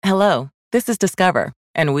Hello, this is Discover,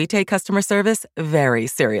 and we take customer service very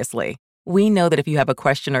seriously. We know that if you have a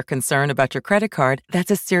question or concern about your credit card,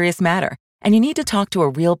 that's a serious matter, and you need to talk to a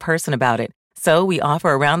real person about it. So we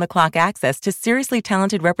offer around-the-clock access to seriously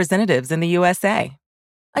talented representatives in the USA.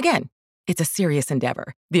 Again, it's a serious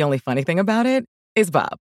endeavor. The only funny thing about it is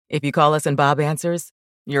Bob. If you call us and Bob answers,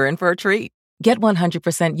 you're in for a treat. Get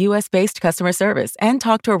 100% US-based customer service and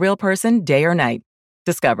talk to a real person day or night.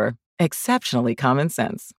 Discover. Exceptionally common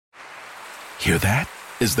sense. Hear that?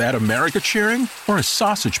 Is that America cheering or a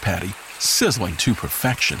sausage patty sizzling to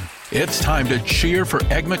perfection? It's time to cheer for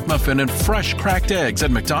Egg McMuffin and fresh cracked eggs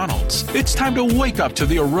at McDonald's. It's time to wake up to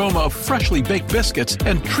the aroma of freshly baked biscuits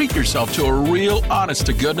and treat yourself to a real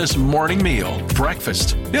honest-to-goodness morning meal.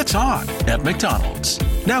 Breakfast. It's on at McDonald's.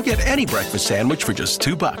 Now get any breakfast sandwich for just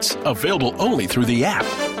 $2. Available only through the app.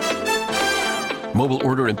 Mobile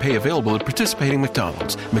order and pay available at participating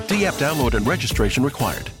McDonald's. McD app download and registration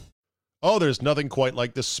required. Oh, there's nothing quite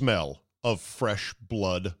like the smell of fresh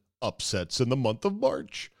blood upsets in the month of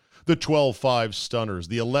March. The 12-5 stunners,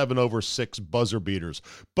 the 11/6 buzzer beaters.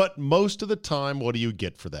 But most of the time, what do you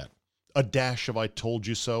get for that? A dash of I told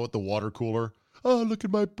you so at the water cooler? Oh, look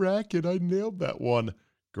at my bracket. I nailed that one.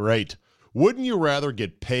 Great. Wouldn't you rather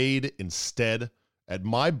get paid instead? At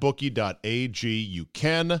mybookie.ag, you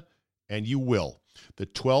can and you will. The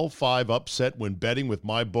 12-5 upset when betting with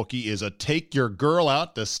MyBookie is a take your girl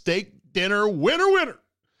out to steak dinner winner.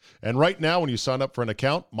 And right now, when you sign up for an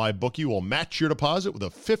account, MyBookie will match your deposit with a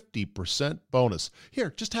 50% bonus.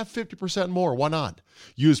 Here, just have 50% more. Why not?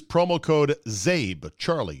 Use promo code ZABE,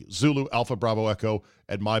 Charlie, Zulu, Alpha, Bravo, Echo,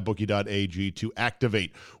 at mybookie.ag to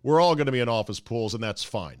activate. We're all going to be in office pools, and that's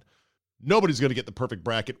fine. Nobody's going to get the perfect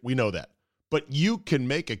bracket. We know that. But you can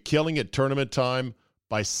make a killing at tournament time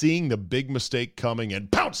by seeing the big mistake coming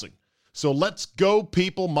and pouncing. So let's go,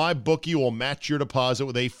 people. MyBookie will match your deposit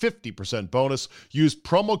with a 50% bonus. Use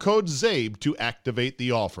promo code ZABE to activate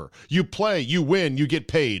the offer. You play, you win, you get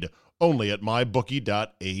paid. Only at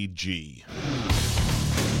mybookie.ag.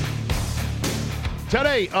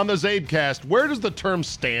 Today on the ZabeCast, where does the term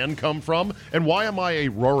stan come from, and why am I a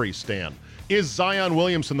Rory stan? Is Zion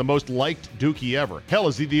Williamson the most liked Dookie ever? Hell,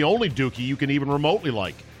 is he the only Dookie you can even remotely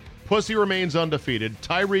like? Pussy remains undefeated,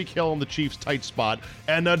 Tyreek Hill in the Chiefs' tight spot,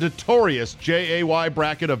 and a notorious JAY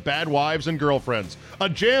bracket of bad wives and girlfriends. A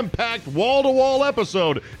jam-packed, wall-to-wall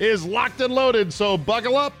episode is locked and loaded, so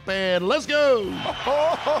buckle up and let's go!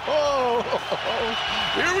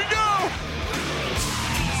 Here we go!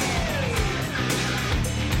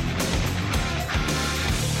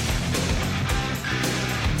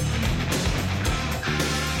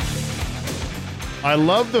 I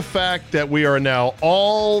love the fact that we are now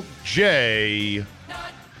all J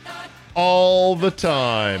all the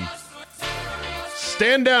time.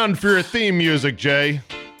 Stand down for your theme music, Jay.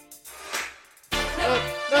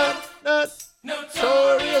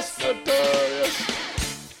 Notorious.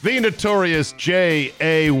 The Notorious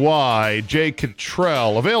J-A-Y, Jay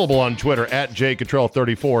Cottrell, available on Twitter at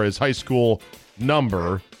JCottrell34, his high school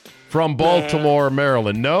number from Baltimore,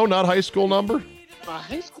 Maryland. No, not high school number? My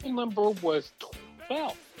high school number was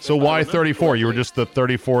 12. So why 34? You were just the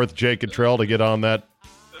 34th Jay Cottrell to get on that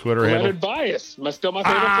Twitter handle? Bias. Still my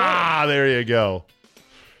favorite player. Ah, there you go.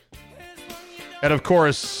 And of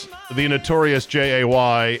course, the Notorious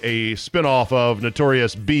J-A-Y, a spinoff of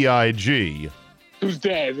Notorious B.I.G. Who's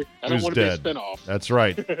dead. I don't want to be a spinoff. That's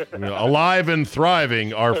right. Alive and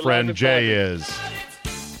thriving, our friend Jay is.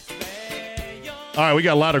 All right, we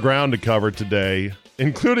got a lot of ground to cover today,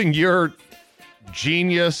 including your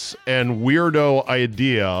genius and weirdo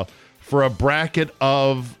idea for a bracket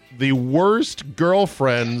of the worst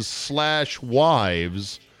girlfriends /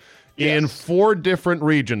 wives in 4 different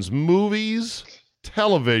regions: movies,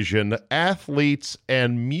 television, athletes,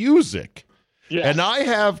 and music. Yes. And I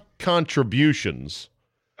have contributions.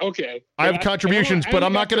 Okay. I have contributions, but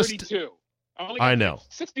I'm not going to... I know.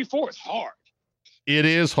 64 is hard. It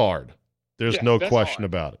is hard. There's no question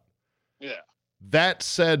about it. Yeah. That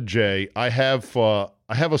said, Jay, I have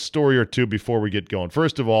a story or two before we get going.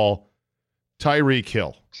 First of all, Tyreek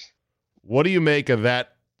Hill. What do you make of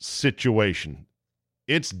that situation?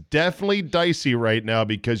 It's definitely dicey right now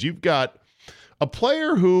because you've got a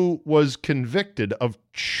player who was convicted of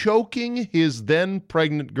choking his then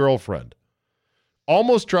pregnant girlfriend,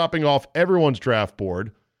 almost dropping off everyone's draft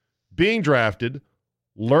board, being drafted,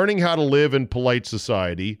 learning how to live in polite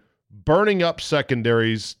society, burning up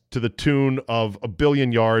secondaries to the tune of 1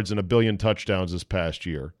 billion yards and 1 billion touchdowns this past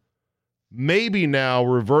year. Maybe now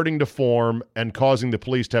reverting to form and causing the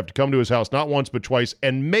police to have to come to his house not once but twice,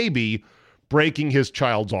 and maybe breaking his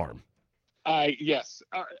child's arm. Yes.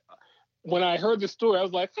 when I heard the story, I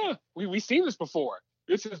was like, huh, we've seen this before.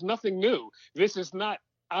 This is nothing new. This is not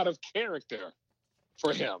out of character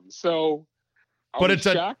for him. So, are we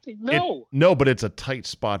shocked? No. No, but it's a tight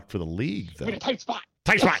spot for the league, though. We're in a tight spot.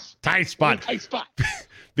 Tight spot. We're in a tight spot.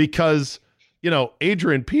 Because,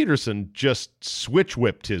 Adrian Peterson just switch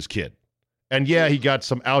whipped his kid. And yeah, he got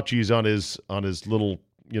some ouchies on his little,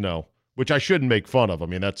 which I shouldn't make fun of. I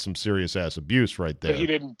mean, that's some serious ass abuse right there. But he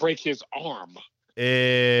didn't break his arm.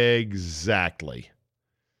 Exactly.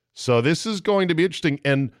 So this is going to be interesting.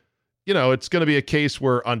 And, it's going to be a case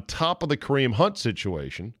where on top of the Kareem Hunt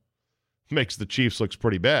situation, makes the Chiefs looks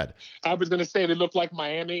pretty bad. I was going to say they look like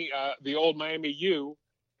Miami, the old Miami U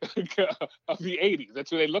of the 80s.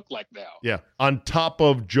 That's who they look like now. Yeah. On top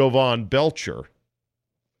of Jovan Belcher,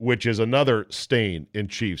 which is another stain in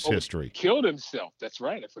Chiefs history. Killed himself. That's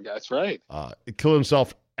right. I forgot. That's right. He killed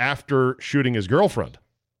himself after shooting his girlfriend.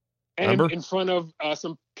 And remember? In front of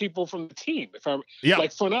some people from the team. Yeah.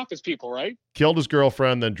 Like front office people, right? Killed his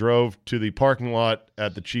girlfriend, then drove to the parking lot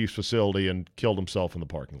at the Chiefs facility and killed himself in the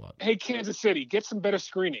parking lot. Hey, Kansas City, get some better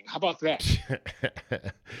screening. How about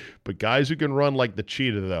that? But guys who can run like the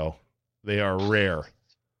cheetah, though, they are rare.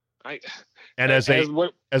 And as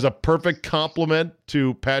a perfect complement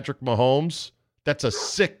to Patrick Mahomes, that's a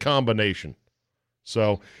sick combination.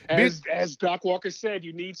 So, as Doc Walker said,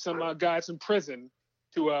 you need some guys in prison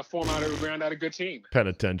to form out of round out a good team.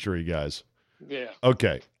 Penitentiary guys. Yeah.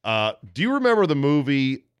 Okay. Do you remember the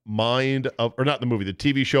movie the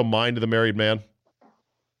TV show Mind of the Married Man?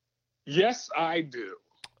 Yes, I do.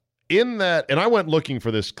 In that, and I went looking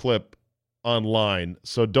for this clip online,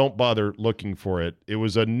 so don't bother looking for it. It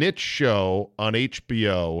was a niche show on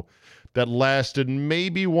HBO that lasted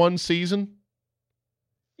maybe one season.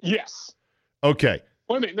 Yes. Okay.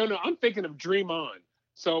 Wait a minute. No, I'm thinking of Dream On.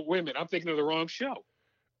 So wait a minute. I'm thinking of the wrong show.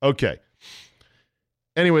 Okay.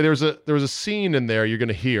 Anyway, there was a scene in there you're going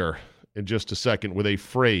to hear in just a second with a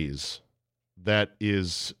phrase that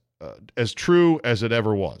is as true as it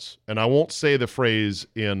ever was. And I won't say the phrase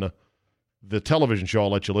in the television show. I'll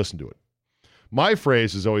let you listen to it. My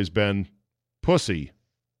phrase has always been, pussy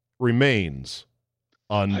remains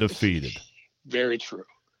undefeated. Very true.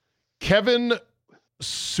 Kevin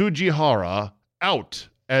Sujihara out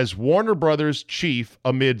as Warner Brothers chief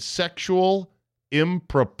amid sexual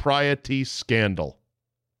impropriety scandal.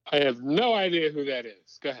 I have no idea who that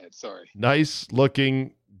is. Go ahead. Sorry.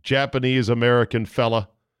 Nice-looking Japanese-American fella.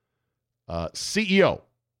 CEO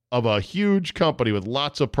of a huge company with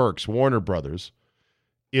lots of perks, Warner Brothers,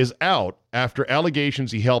 is out after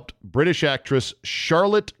allegations he helped British actress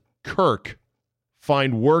Charlotte Kirk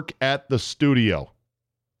find work at the studio.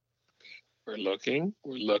 We're looking.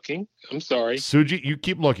 I'm sorry. You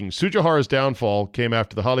keep looking. Sujihara's downfall came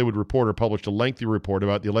after the Hollywood Reporter published a lengthy report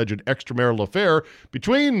about the alleged extramarital affair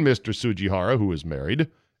between Mr. Sujihara, who is married,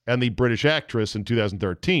 and the British actress in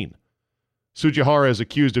 2013. Sujihara is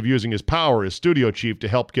accused of using his power as studio chief to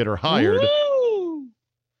help get her hired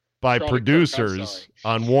by Charlie producers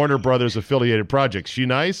on Warner Brothers affiliated projects. She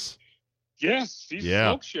nice? Yes, she's a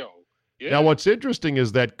smoke show. Yeah. Now, what's interesting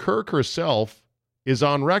is that Kirk herself is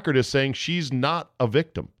on record as saying she's not a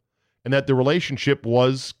victim and that the relationship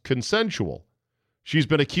was consensual. She's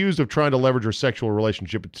been accused of trying to leverage her sexual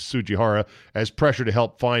relationship with Sujihara as pressure to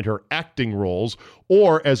help find her acting roles,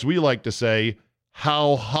 or, as we like to say,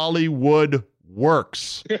 how Hollywood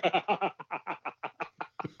works.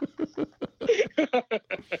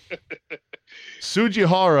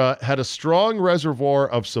 Sujihara had a strong reservoir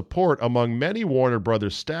of support among many Warner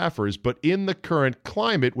Brothers staffers, but in the current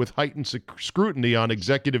climate with heightened scrutiny on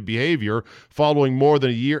executive behavior following more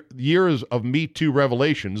than years of Me Too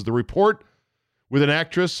revelations, the report with an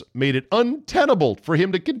actress made it untenable for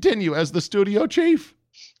him to continue as the studio chief.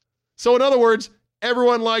 So in other words,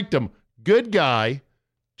 everyone liked him. Good guy,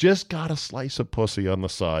 just got a slice of pussy on the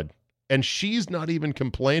side. And she's not even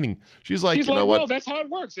complaining. She's like, you know what? Well, that's how it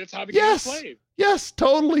works. That's how the game is played. Yes,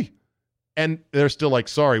 totally. And they're still like,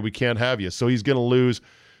 sorry, we can't have you. So he's going to lose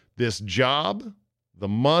this job, the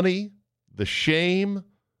money, the shame,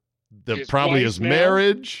 probably his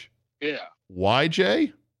marriage. Yeah. Why,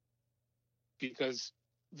 Jay? Because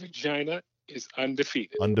vagina is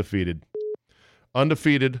undefeated.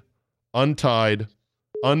 Undefeated, untied,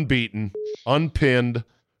 unbeaten, unpinned.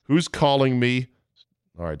 Who's calling me?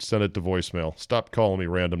 All right, send it to voicemail. Stop calling me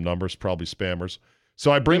random numbers, probably spammers.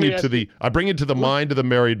 So I bring you to the Mind of the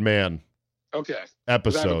Married Man. Okay.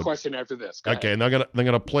 Episode. I have a question after this. Go okay, ahead. and I'm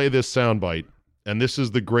gonna play this soundbite, and this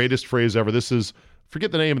is the greatest phrase ever. This is,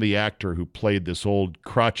 forget the name of the actor who played this old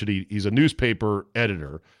crotchety. He's a newspaper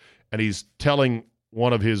editor, and he's telling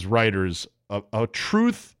one of his writers a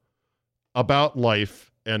truth about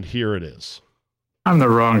life and here it is. I'm the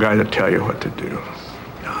wrong guy to tell you what to do.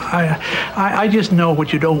 I just know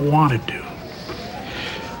what you don't want to do.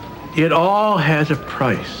 It all has a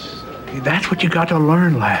price. That's what you got to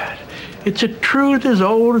learn, lad. It's a truth as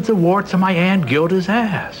old as the warts on my Aunt Gilda's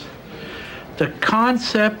ass. The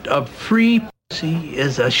concept of free pussy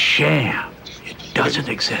is a sham. It doesn't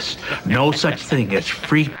exist. No such thing as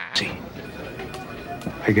free pussy.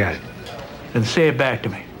 I got it. Then say it back to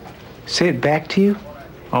me. Say it back to you?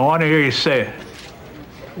 I want to hear you say it.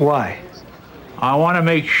 Why? I want to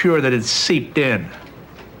make sure that it's seeped in.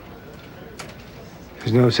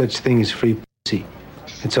 There's no such thing as free pussy.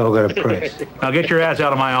 It's all got a price. Now get your ass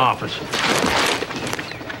out of my office.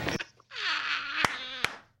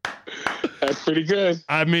 That's pretty good.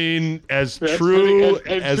 I mean, as That's true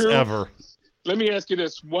funny. as true. ever. Let me ask you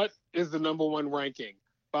this. What is the number one ranking?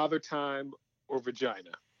 Father Time or Vagina?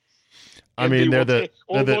 I mean,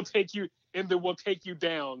 we'll take you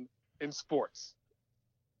down in sports.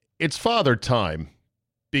 It's Father Time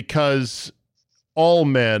because all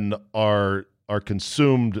men are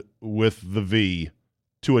consumed with the V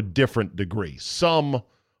to a different degree. Some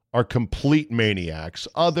are complete maniacs.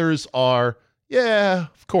 Others are, yeah,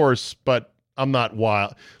 of course, but I'm not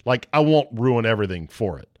wild. Like, I won't ruin everything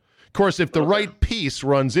for it. Of course, if the right piece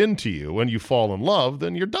runs into you and you fall in love,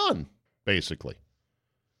 then you're done, basically.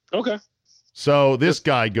 Okay. So this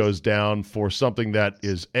guy goes down for something that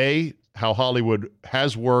is A, how Hollywood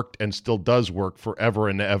has worked and still does work forever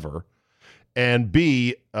and ever, and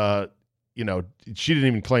B, she didn't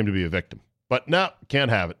even claim to be a victim. But no,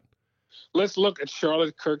 can't have it. Let's look at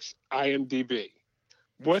Charlotte Kirk's IMDb.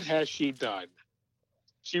 What has she done?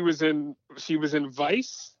 She was in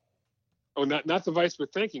Vice. Oh, not the Vice we're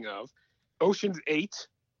thinking of. Ocean's 8,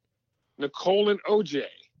 Nicole and OJ.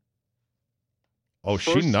 Oh,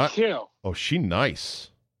 First she not. Kill. Oh, she nice.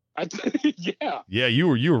 Yeah. Yeah, you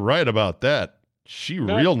were right about that. She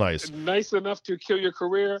real nice. Nice enough to kill your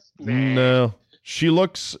career? Nah. No, she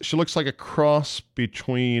looks like a cross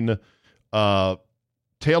between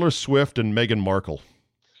Taylor Swift and Meghan Markle.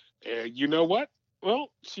 You know what?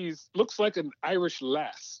 Well, looks like an Irish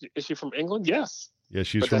lass. Is she from England? Yes. Yeah,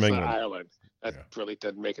 she's but from that's England. Not Ireland. That really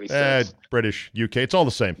doesn't make any sense. British, UK, it's all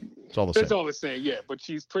the same. It's all the same. Yeah. But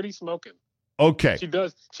she's pretty smoking. Okay. She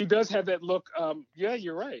does have that look. Yeah,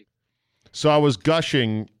 you're right. So I was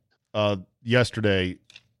gushing yesterday,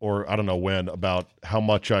 or I don't know when, about how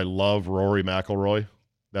much I love Rory McIlroy,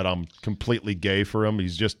 that I'm completely gay for him.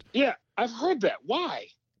 He's just... Yeah, I've heard that. Why?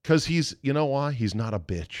 Because you know why? He's not a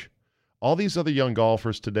bitch. All these other young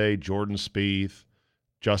golfers today, Jordan Spieth,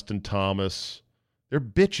 Justin Thomas, they're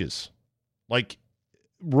bitches. Like,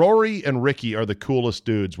 Rory and Ricky are the coolest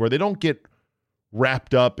dudes where they don't get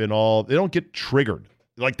wrapped up in all, they don't get triggered.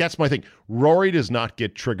 Like, that's my thing. Rory does not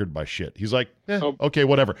get triggered by shit. He's like, okay,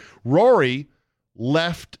 whatever. Rory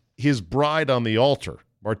left his bride on the altar,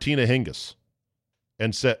 Martina Hingis,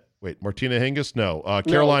 and said, wait, Martina Hingis? No,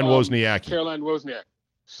 Caroline Wozniacki. Caroline Wozniak.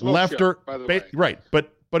 Left her, by the way. Right,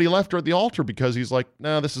 but he left her at the altar because he's like,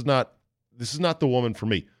 no, this is not the woman for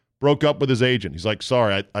me. Broke up with his agent. He's like,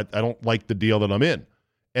 sorry, I don't like the deal that I'm in.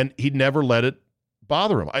 And he never let it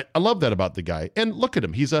bother him. I love that about the guy. And look at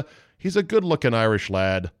him. He's a good-looking Irish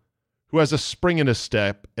lad who has a spring in his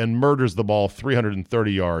step and murders the ball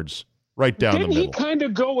 330 yards right down the middle. Didn't he kind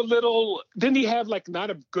of go a little... Didn't he have, like, not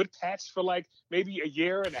a good patch for, like, maybe a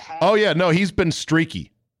year and a half? Oh, yeah. No, he's been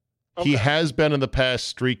streaky. Okay. He has been in the past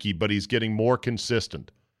streaky, but he's getting more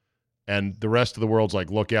consistent. And the rest of the world's like,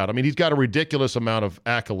 look out. I mean, he's got a ridiculous amount of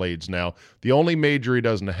accolades now. The only major he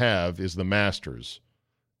doesn't have is the Masters.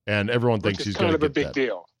 And everyone thinks he's going to get that. Kind of a big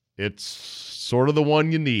deal. It's sort of the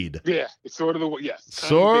one you need. Yeah, it's sort of the one. Yes,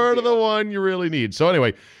 sort of the one you really need. So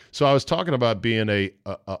anyway, I was talking about being a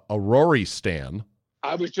Rory stan.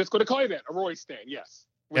 I was just going to call you that, a Rory stan. Yes.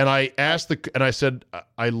 And I said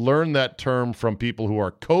I learned that term from people who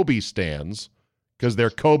are Kobe stans because they're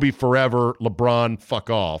Kobe forever, LeBron, fuck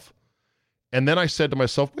off. And then I said to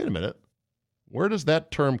myself, wait a minute, where does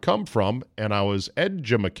that term come from? And I was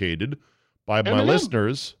educated by my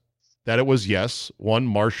listeners that it was, one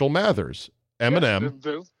Marshall Mathers, Eminem,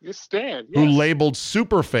 the Stan, who labeled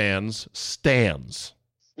super fans stans.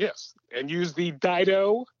 Yes, and used the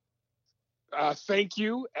Dido thank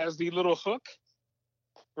you as the little hook.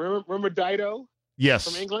 Remember Dido?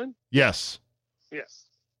 Yes. From England? Yes. Yes.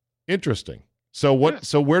 Interesting. So what? Yes.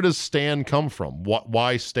 So where does Stan come from?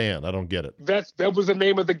 Why Stan? I don't get it. That was the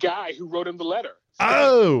name of the guy who wrote him the letter. Stan.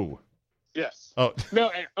 Oh. Yes. Oh. No.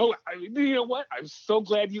 You know what? I'm so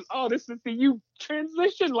glad you. Oh, this is you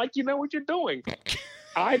transition like you know what you're doing.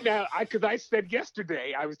 Because I said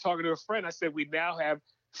yesterday, I was talking to a friend. I said we now have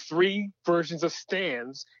three versions of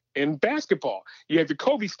stands in basketball. You have the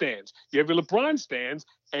Kobe stands, you have the LeBron stands,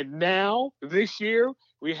 and now this year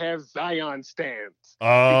we have Zion stands.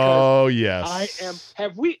 Oh, yes.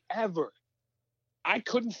 Have we ever, I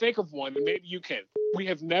couldn't think of one, and maybe you can. We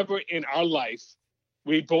have never in our life,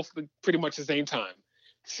 we both pretty much the same time,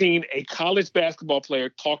 seen a college basketball player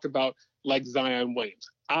talked about like Zion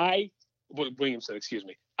Williamson, excuse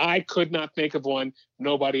me. I could not think of one.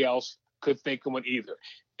 Nobody else could think of one either.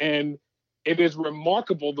 And it is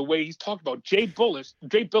remarkable the way he's talked about. Jay Billis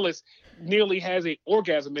nearly has an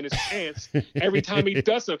orgasm in his pants every time he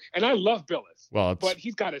does so. And I love Billis, but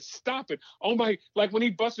he's got to stop it. Oh my, like when he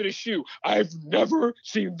busted his shoe, I've never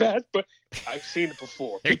seen that, but I've seen it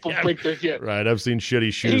before. People break their head. Right, I've seen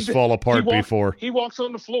shitty shoes fall apart before. He walks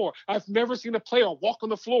on the floor. I've never seen a player walk on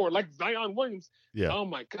the floor like Zion Williams. Yeah. Oh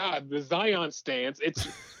my God, the Zion stance.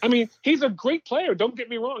 He's a great player. Don't get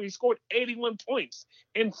me wrong. He scored 81 points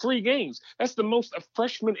in 3 games. That's the most a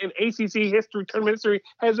freshman in ACC tournament history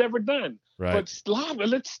has ever done. Right. But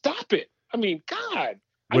let's stop it. I mean, God,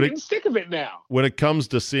 I'm getting sick of it now. When it comes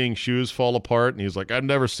to seeing shoes fall apart, and he's like, I've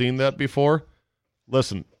never seen that before.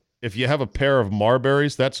 Listen, if you have a pair of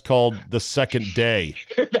Marburys, that's called the second day.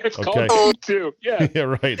 That's called too. Yeah.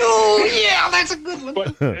 Yeah, right. Oh, yeah, that's a good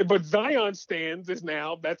one. But Zion stands is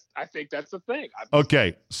now, I think that's the thing.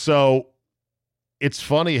 Okay, so it's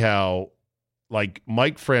funny how, like,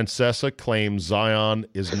 Mike Francesa claims Zion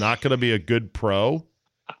is not going to be a good pro.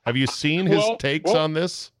 Have you seen his takes on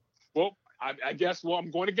this? Well, I guess. Well,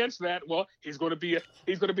 I'm going against that. Well, he's going to be a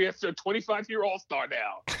 25-year All-Star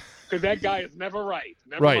now because that guy is never right.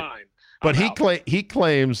 Never mind. But he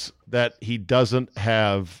claims that he doesn't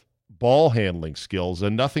have ball handling skills,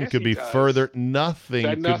 and nothing could be further.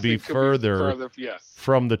 Nothing could be further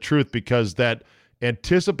from the truth, because that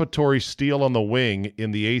anticipatory steal on the wing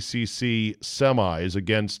in the ACC semis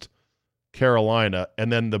against Carolina, and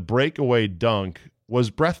then the breakaway dunk was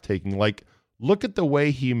breathtaking. Like, look at the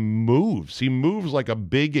way he moves. He moves like a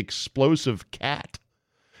big explosive cat.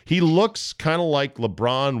 He looks kind of like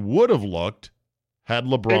LeBron would have looked had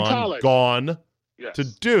LeBron gone to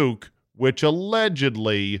Duke, which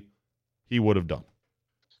allegedly he would have done.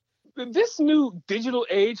 This new digital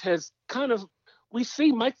age has we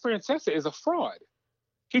see Mike Francesa is a fraud.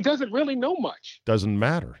 He doesn't really know much. Doesn't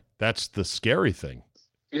matter. That's the scary thing.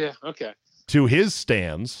 Yeah, okay. To his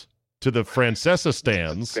stands, to the Francesa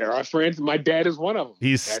stands. There are friends. My dad is one of them.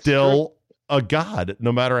 He's still a god,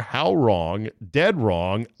 no matter how wrong, dead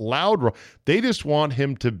wrong, loud wrong. They just want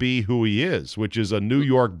him to be who he is, which is a New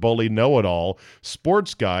York bully, know-it-all,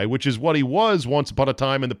 sports guy, which is what he was once upon a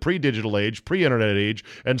time in the pre-digital age, pre-internet age,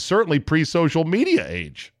 and certainly pre-social media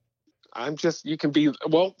age. You can be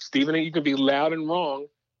loud and wrong.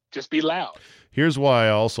 Just be loud. Here's why I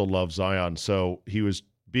also love Zion. So he was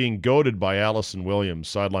being goaded by Allison Williams,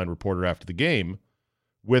 sideline reporter after the game,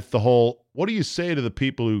 with the whole, what do you say to the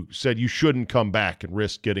people who said you shouldn't come back and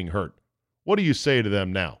risk getting hurt? What do you say to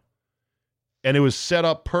them now? And it was set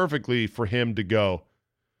up perfectly for him to go,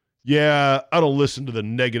 yeah, I don't listen to the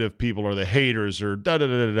negative people or the haters or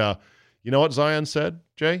da-da-da-da-da. You know what Zion said,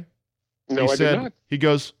 Jay? No, I did not. He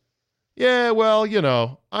goes, yeah, well,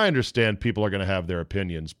 I understand people are going to have their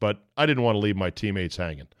opinions, but I didn't want to leave my teammates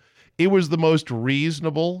hanging. It was the most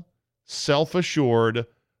reasonable, self-assured,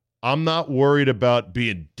 I'm not worried about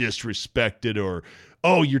being disrespected or,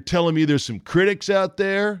 oh, you're telling me there's some critics out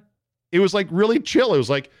there? It was like really chill. It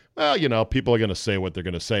was like, well, people are going to say what they're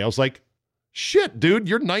going to say. I was like, shit, dude,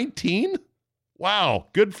 you're 19? Wow,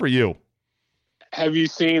 good for you. Have you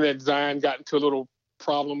seen that Zion got into a little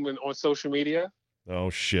problem on social media?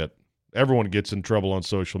 Oh, shit. Everyone gets in trouble on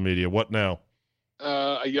social media. What now?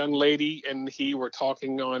 A young lady and he were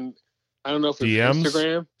talking on, I don't know if it's DMs?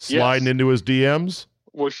 Instagram. Sliding into his DMs?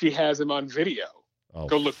 Well, she has him on video. Oh,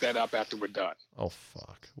 go look that up after we're done. Oh,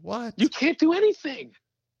 fuck. What? You can't do anything.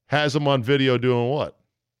 Has him on video doing what?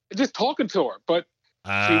 Just talking to her. But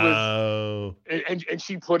she was and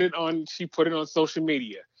she put it on social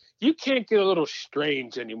media. You can't get a little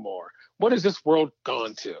strange anymore. What has this world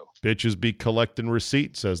gone to? Bitches be collecting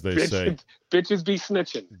receipts, as they say. Bitches be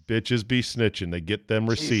snitching. Bitches be snitching. They get them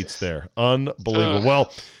receipts there. Unbelievable.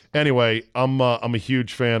 Well, anyway, I'm a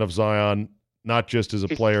huge fan of Zion, not just as a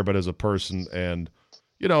player, but as a person. And,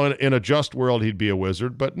 in a just world, he'd be a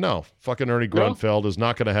wizard. But no, fucking Ernie Grunfeld is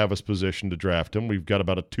not going to have us positioned to draft him. We've got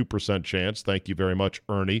about a 2% chance. Thank you very much,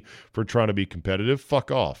 Ernie, for trying to be competitive.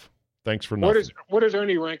 Fuck off. Thanks for nothing. What does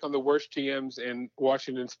Ernie rank on the worst GMs in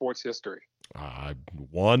Washington sports history?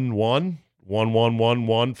 1-1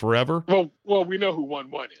 forever. Well, we know who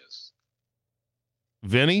 1-1 is.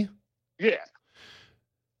 Vinny? Yeah.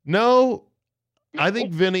 No, I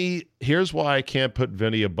think Vinny, here's why I can't put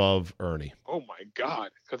Vinny above Ernie. Oh, my God.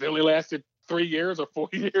 Because they only lasted 3 years or 4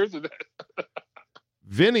 years. Of that.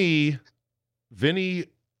 Vinny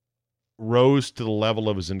rose to the level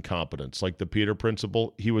of his incompetence, like the Peter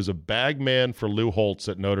principle. He was a bag man for Lou Holtz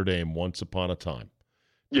at Notre Dame once upon a time.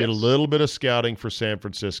 Did a little bit of scouting for San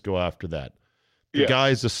Francisco after that. The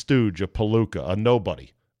guy's a stooge, a palooka, a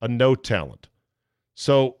nobody, a no talent.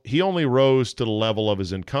 So he only rose to the level of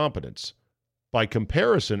his incompetence. By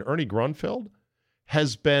comparison, Ernie Grunfeld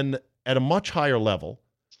has been at a much higher level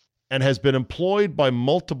and has been employed by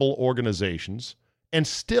multiple organizations and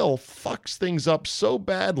still fucks things up so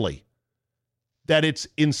badly that it's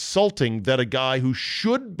insulting that a guy who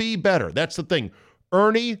should be better, that's the thing,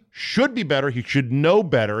 Ernie should be better. He should know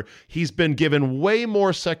better. He's been given way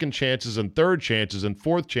more second chances and third chances and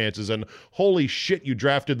fourth chances. And holy shit, you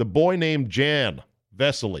drafted the boy named Jan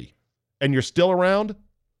Vesely, and you're still around?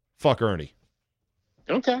 Fuck Ernie.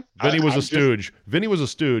 Okay. Vinny was a stooge. Vinny was a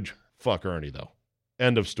stooge. Fuck Ernie, though.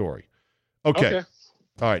 End of story. Okay.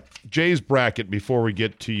 All right. Jay's bracket before we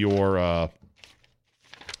get to your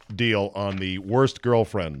deal on the worst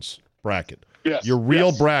girlfriends bracket. Yes. Your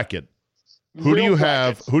real bracket. Who do you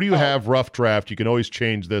have rough draft? You can always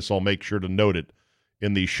change this. I'll make sure to note it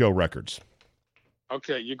in the show records.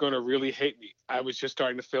 Okay, you're going to really hate me. I was just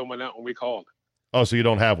starting to fill one out when we called. Oh, so you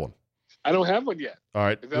don't have one? I don't have one yet. All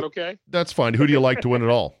right. Is that okay? That's fine. Who do you like to win it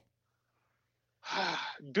all?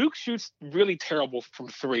 Duke shoots really terrible from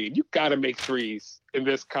three. You got to make threes in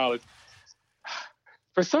this college.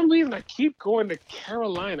 For some reason, I keep going to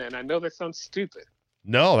Carolina, and I know that sounds stupid.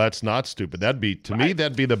 No, that's not stupid. That'd be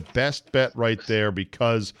the best bet right there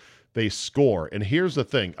because they score. And here's the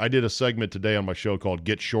thing. I did a segment today on my show called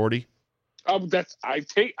Get Shorty. I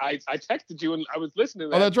texted you and I was listening to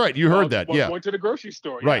that. Oh, that's right. You heard that. Yeah. Going to the grocery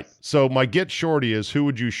store. Right. Yes. So my Get Shorty is who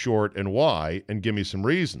would you short and why, and give me some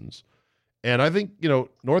reasons. And I think,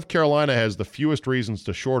 North Carolina has the fewest reasons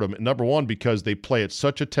to short them. Number one, because they play at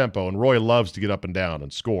such a tempo, and Roy loves to get up and down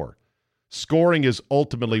and score. Scoring is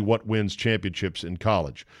ultimately what wins championships in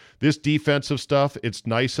college. This defensive stuff, it's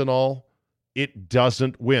nice and all. It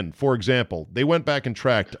doesn't win. For example, they went back and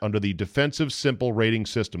tracked under the defensive simple rating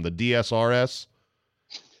system, the DSRS.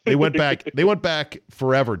 They went back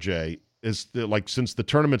forever, Jay, since the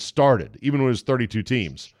tournament started, even when it was 32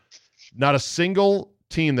 teams. Not a single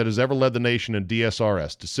team that has ever led the nation in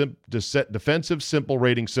DSRS, defensive simple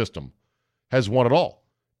rating system, has won it all.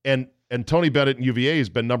 And Tony Bennett and UVA has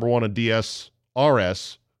been number one in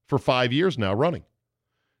DSRS for 5 years now running.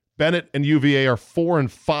 Bennett and UVA are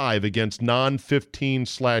 4-5 against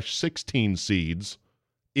non-15/16 seeds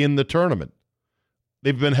in the tournament.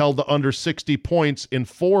 They've been held to under 60 points in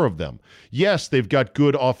 4 of them. Yes, they've got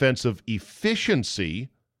good offensive efficiency,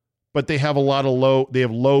 but they have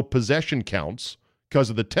low possession counts because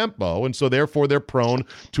of the tempo, and so therefore they're prone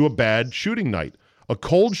to a bad shooting night. A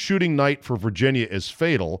cold shooting night for Virginia is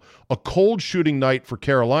fatal. A cold shooting night for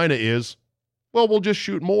Carolina is, well, we'll just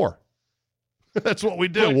shoot more. That's what we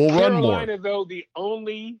do. But we'll run more. Carolina, though, the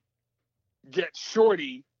only Get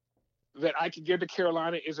Shorty that I could give to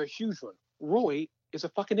Carolina is a huge one. Roy is a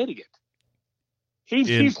fucking idiot. He's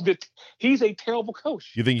a terrible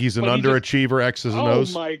coach. You think he's an underachiever, X's and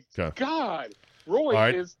O's? Oh, my God.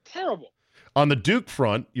 Roy is terrible. On the Duke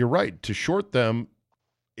front, you're right. To short them,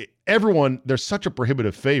 they're such a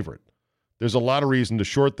prohibitive favorite. There's a lot of reason to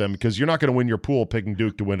short them because you're not going to win your pool picking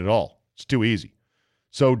Duke to win it all. It's too easy.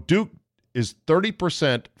 So Duke is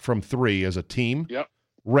 30% from three as a team. Yep.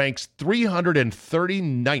 Ranks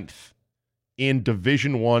 339th in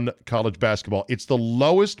Division I college basketball. It's the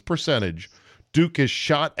lowest percentage Duke has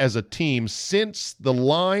shot as a team since the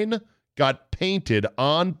line got painted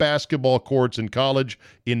on basketball courts in college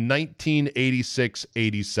in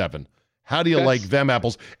 1986-87. How do you like them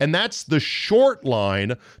apples? And that's the short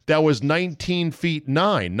line that was 19 feet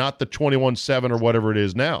 9, not the 21-7 or whatever it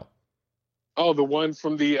is now. Oh, the one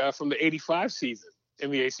from the 85 season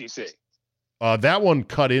in the ACC. That one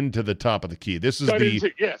cut into the top of the key. This is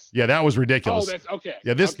yes. Yeah, that was ridiculous. Oh, that's okay.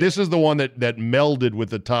 Yeah, this is the one that melded with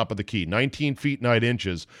the top of the key. 19 feet 9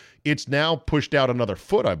 inches. It's now pushed out another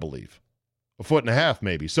foot, I believe. A foot and a half,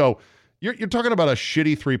 maybe. So you're talking about a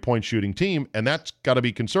shitty three-point shooting team, and that's got to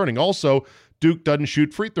be concerning. Also, Duke doesn't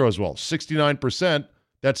shoot free throws well. 69%.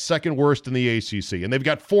 That's second worst in the ACC. And they've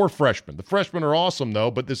got 4 freshmen. The freshmen are awesome,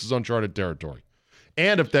 though, but this is uncharted territory.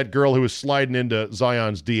 And if that girl who was sliding into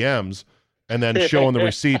Zion's DMs and then showing the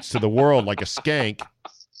receipts to the world like a skank,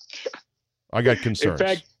 I got concerns.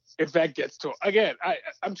 If that gets to – again,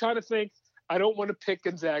 I'm trying to think. I don't want to pick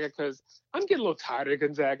Gonzaga because I'm getting a little tired of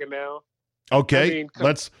Gonzaga now. Okay,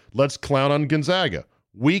 let's clown on Gonzaga.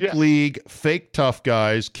 Weak league, fake tough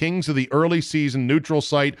guys, kings of the early season neutral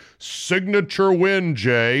site, signature win,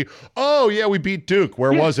 Jay. Oh, yeah, we beat Duke.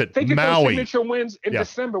 Where was it? They get Maui. those signature wins in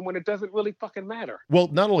December when it doesn't really fucking matter. Well,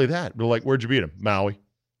 not only that, but like, where'd you beat him? Maui.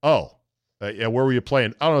 Oh, yeah, where were you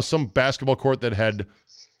playing? I don't know, some basketball court that had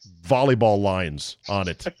volleyball lines on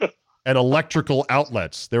it. And electrical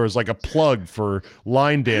outlets. There was like a plug for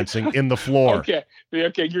line dancing in the floor. Okay,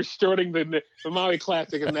 you're starting the Maui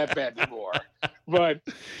Classic isn't that bad anymore. But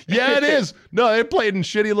yeah, it is. No, they played in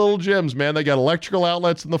shitty little gyms, man. They got electrical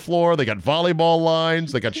outlets in the floor. They got volleyball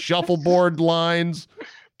lines. They got shuffleboard lines.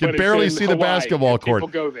 You can barely see the basketball court. People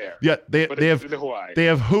go there. Yeah, they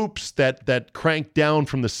have hoops that crank down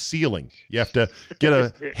from the ceiling. You have to get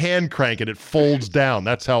a hand crank and it folds down.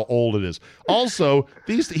 That's how old it is. Also,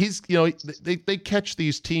 they catch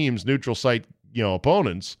these teams, neutral site,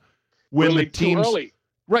 opponents when really the teams too early.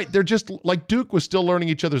 Right, they're just like Duke was still learning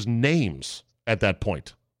each other's names at that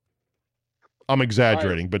point. I'm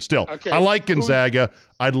exaggerating, but still, I like Gonzaga.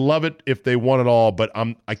 I'd love it if they won it all, but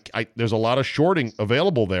there's a lot of shorting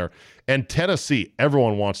available there. And Tennessee,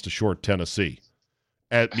 everyone wants to short Tennessee.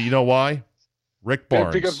 You know why? Rick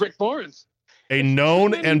Barnes. Because Rick Barnes. A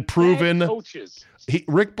known and proven coaches.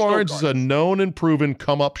 Rick Barnes is a known and proven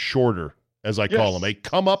come-up shorter, as I call him. A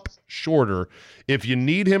come-up shorter. If you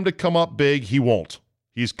need him to come up big, he won't.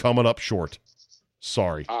 He's coming up short.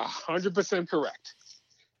 Sorry. 100% correct.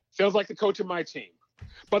 Sounds like the coach of my team.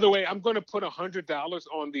 By the way, I'm going to put $100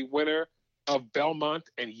 on the winner of Belmont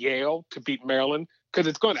and Yale to beat Maryland because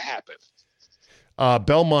it's going to happen.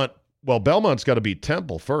 Belmont's got to beat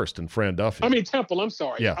Temple first and Fran Duffy. I mean Temple. I'm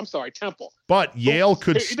sorry. Yeah. I'm sorry, Temple. But Yale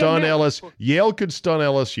could stun LSU. Yale could stun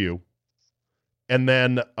LSU, and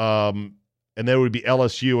then it would be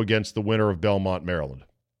LSU against the winner of Belmont, Maryland.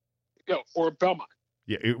 Or Belmont.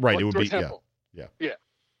 Yeah, right. It would be Temple. Yeah.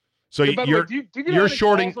 So you're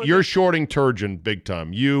shorting Turgeon big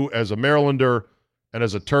time. You as a Marylander and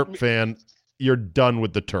as a Terp fan, you're done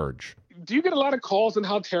with the Turge. Do you get a lot of calls on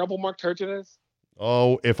how terrible Mark Turgeon is?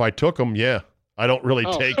 Oh, if I took him, yeah. I don't really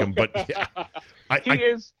take him, but yeah.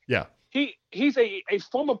 He's a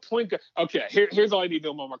former point guard. Okay, here's all I need to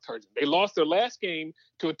know about Mark Turgeon. They lost their last game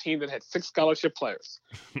to a team that had 6 scholarship players.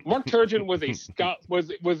 Mark Turgeon was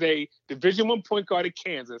a Division I point guard at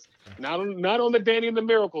Kansas, not on the Danny and the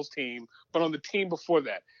Miracles team, but on the team before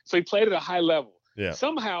that. So he played at a high level. Yeah.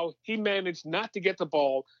 Somehow he managed not to get the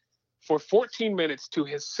ball for 14 minutes to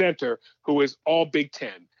his center, who is all Big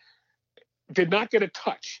Ten. Did not get a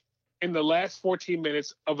touch in the last 14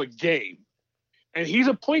 minutes of a game. And he's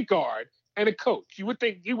a point guard and a coach. You would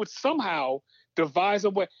think he would somehow devise a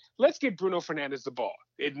way. Let's get Bruno Fernandez the ball.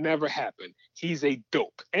 It never happened. He's a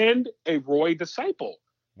dope and a Roy disciple.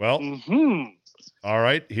 Well, all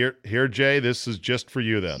right. Here, Jay, this is just for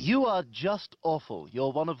you then. You are just awful.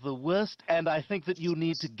 You're one of the worst, and I think that you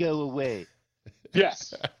need to go away.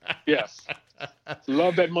 Yes.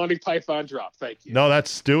 Love that Monty Python drop. Thank you. No,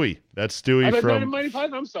 that's Stewie. That's Stewie from Monty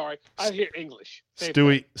Python. I'm sorry. I hear English.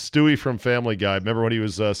 Stewie from Family Guy. Remember when he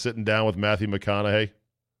was sitting down with Matthew McConaughey?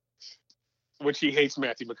 Which he hates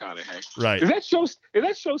Matthew McConaughey. Right. Is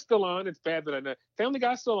that show still on? It's bad that I know. Family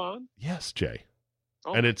Guy's still on? Yes, Jay.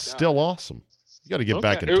 Oh and it's still awesome. You got to get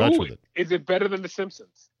back in touch with it. Is it better than The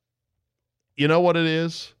Simpsons? You know what it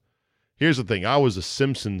is? Here's the thing. I was a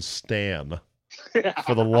Simpsons stan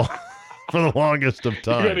for the longest of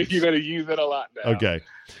times. You're going to use it a lot now. Okay.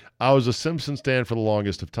 I was a Simpsons stan for the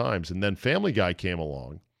longest of times, and then Family Guy came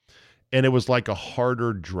along, and it was like a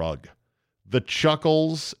harder drug. The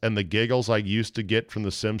chuckles and the giggles I used to get from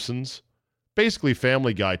The Simpsons, basically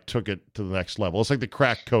Family Guy took it to the next level. It's like the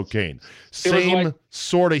crack cocaine. Same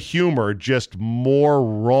sort of humor, just more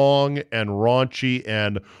wrong and raunchy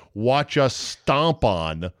and watch us stomp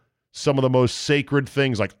on some of the most sacred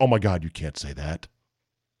things like, oh my God, you can't say that.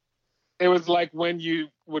 It was like when you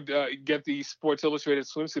would get the Sports Illustrated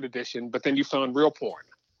swimsuit edition, but then you found real porn.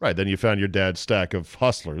 Right. Then you found your dad's stack of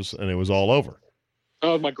Hustlers, and it was all over.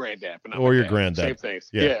 Oh, my granddad. But not or your dad. granddad. Same things.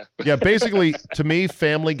 Yeah. Yeah, basically, to me,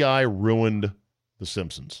 Family Guy ruined The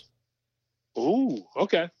Simpsons. Ooh,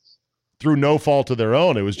 okay. Through no fault of their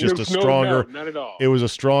own. It was just no, not at all. It was a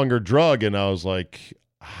stronger drug, and I was like,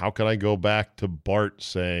 how can I go back to Bart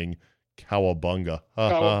saying cowabunga?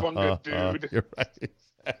 Cowabunga, dude. You're right.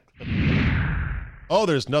 Oh,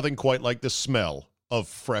 there's nothing quite like the smell of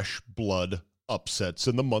fresh blood upsets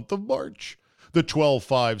in the month of March. The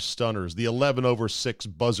 12-5 stunners, the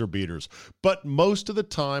 11/6 buzzer beaters. But most of the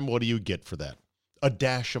time, what do you get for that? A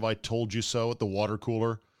dash of I told you so at the water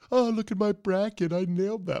cooler? Oh, look at my bracket. I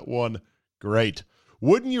nailed that one. Great.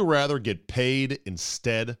 Wouldn't you rather get paid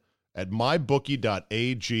instead? At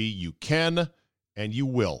mybookie.ag, you can and you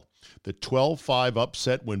will. The 12-5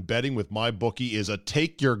 upset when betting with MyBookie is a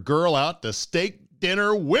take your girl out to steak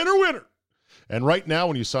dinner winner. And right now,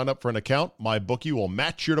 when you sign up for an account, MyBookie will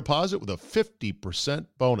match your deposit with a 50%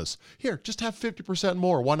 bonus. Here, just have 50%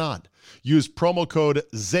 more. Why not? Use promo code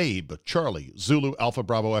ZABE, Charlie, Zulu, Alpha,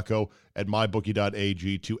 Bravo, Echo, at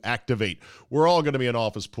mybookie.ag to activate. We're all going to be in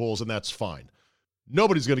office pools, and that's fine.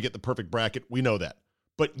 Nobody's going to get the perfect bracket. We know that.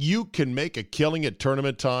 But you can make a killing at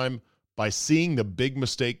tournament time by seeing the big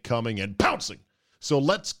mistake coming and pouncing. So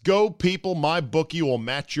let's go, people. MyBookie will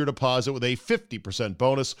match your deposit with a 50%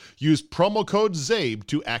 bonus. Use promo code ZABE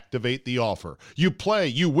to activate the offer. You play,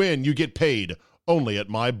 you win, you get paid. Only at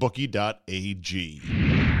mybookie.ag.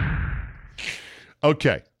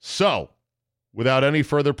 Okay, so without any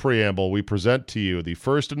further preamble, we present to you the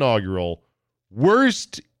first inaugural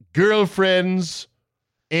Worst Girlfriends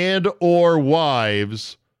and or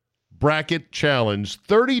Wives Bracket Challenge.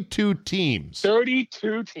 32 teams.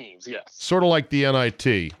 32 teams, yes. Sort of like the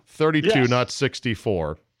NIT. 32, yes. Not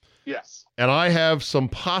 64. Yes. And I have some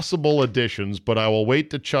possible additions, but I will wait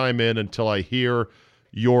to chime in until I hear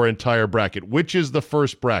your entire bracket. Which is the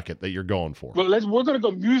first bracket that you're going for? Well, we're going to go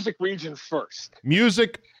music region first.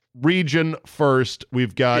 Music region first.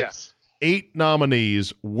 We've got 8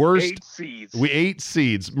 nominees. Worst 8 seeds. 8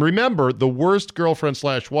 seeds. Remember, the worst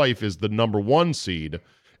girlfriend/wife is the number 1 seed.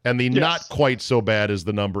 And the not quite so bad is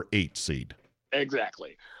the number 8 seed.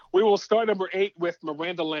 Exactly. We will start number 8 with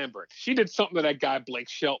Miranda Lambert. She did something to that guy, Blake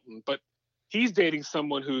Shelton, but he's dating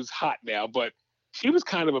someone who's hot now, but she was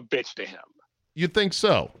kind of a bitch to him. You think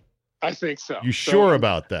so? I think so. You sure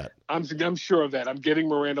about that? I'm sure of that. I'm getting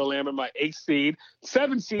Miranda Lambert, my 8th seed.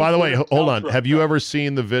 7 seed. By the way, hold on. Have you ever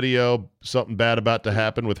seen the video, something bad about to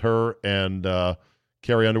happen with her and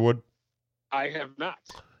Carrie Underwood? I have not.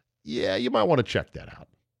 Yeah, you might want to check that out.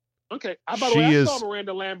 Okay. By the way, I saw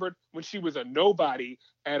Miranda Lambert when she was a nobody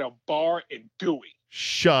at a bar in Dewey.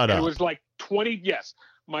 Shut up. It was like 20. Yes.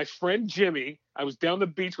 My friend Jimmy, I was down the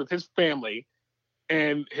beach with his family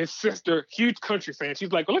and his sister, huge country fan.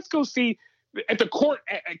 She's like, well, let's go see at the court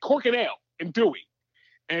at Cork and Ale in Dewey.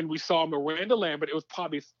 And we saw Miranda Lambert. It was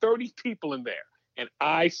probably 30 people in there. And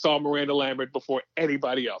I saw Miranda Lambert before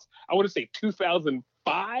anybody else. I want to say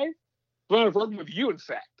 2005. Well, I was working with you, in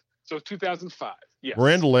fact. So it's 2005. Yes.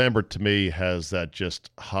 Miranda Lambert, to me, has that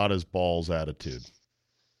just hot as balls attitude.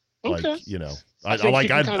 Okay. Like, you know, I think she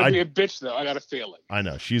can kind of be a bitch, though. I got a feeling. I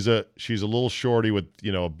know she's a little shorty with,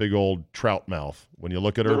 you know, a big old trout mouth when you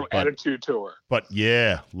look at her. Little attitude to her. But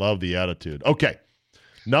yeah, love the attitude. Okay,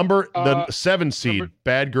 the 7 seed,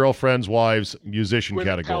 bad girlfriends, wives, musician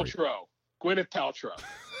category. Gwyneth Paltrow.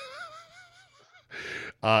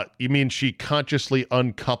 You mean she consciously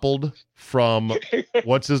uncoupled from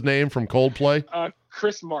what's his name from Coldplay?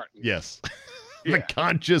 Chris Martin. Yes. The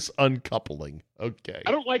conscious uncoupling. Okay.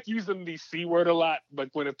 I don't like using the C word a lot,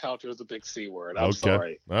 but Gwyneth Paltrow is a big C word. I'm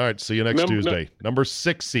sorry. All right. See you next Tuesday. Number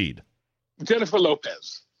 6 seed. Jennifer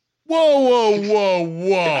Lopez. Whoa.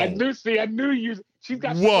 I knew you. She's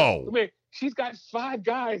got. Whoa. I mean, she's got 5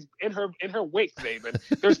 guys in her wake, David.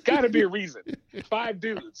 There's got to be a reason. 5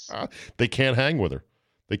 dudes. They can't hang with her.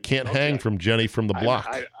 They can't hang from Jenny from the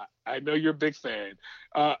block. I know you're a big fan.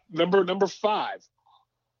 Number 5.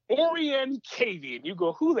 Orianne Cavey. And you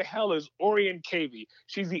go, who the hell is Orianne Cavey?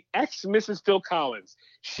 She's the ex-Mrs. Phil Collins.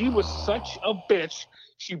 She was such a bitch.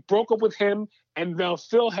 She broke up with him, and now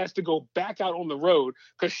Phil has to go back out on the road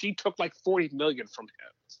because she took like $40 million from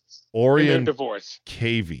him. Orianne divorce.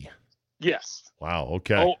 Cavey. Yes. Wow,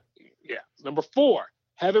 okay. Oh, yeah. Number 4,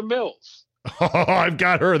 Heather Mills. Oh, I've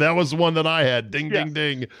got her. That was the one that I had. Ding, ding,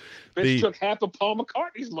 ding. Bitch took half of Paul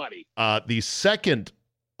McCartney's money. The second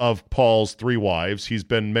of Paul's 3 wives. He's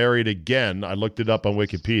been married again. I looked it up on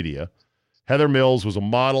Wikipedia. Heather Mills was a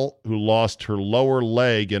model who lost her lower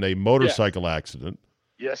leg in a motorcycle accident.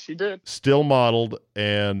 Yes, she did. Still modeled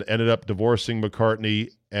and ended up divorcing McCartney,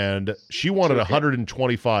 and she wanted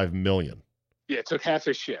 $125 million. Yeah, took half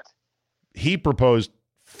his shit. He proposed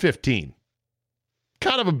 15.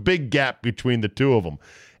 Kind of a big gap between the two of them.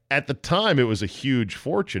 At the time, it was a huge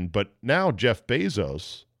fortune, but now Jeff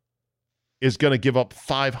Bezos is going to give up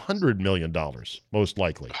 $500 million, most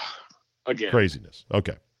likely. Again. Craziness.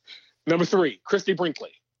 Okay. Number 3, Christy Brinkley.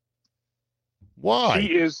 Why?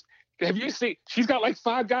 Have you seen, she's got like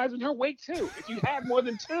 5 guys in her wake too. If you have more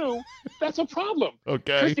than 2, that's a problem.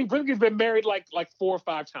 Okay. Christy Brinkley's been married like 4 or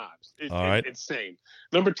 5 times. All right. Insane.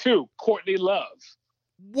 Number 2, Courtney Love.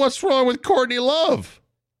 What's wrong with Courtney Love?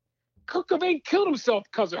 Kurt Cobain killed himself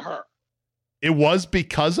because of her. It was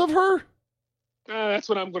because of her? That's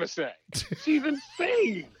what I'm going to say. She's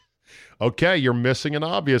insane. Okay, you're missing an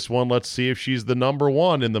obvious one. Let's see if she's the number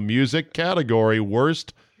one in the music category.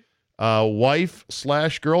 Worst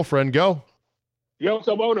wife/girlfriend. Go.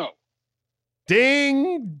 Yoko Ono.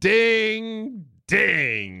 Ding, ding,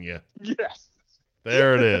 ding. Yes.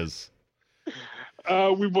 There it is.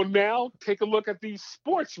 We will now take a look at the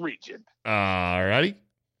sports region. All righty.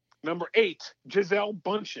 Number 8, Giselle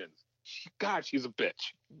Bundchen. God, she's a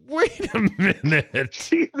bitch. Wait a minute.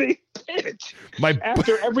 She's a bitch.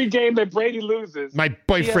 After every game that Brady loses, my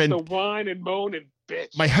boyfriend he has to whine and moan and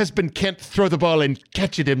bitch. My husband can't throw the ball and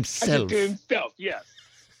catch it himself. Yes.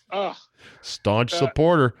 Staunch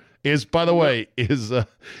supporter. By the way, is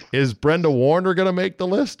Brenda Warner going to make the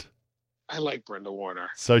list? I like Brenda Warner.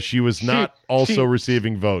 So she was not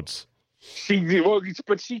receiving votes. She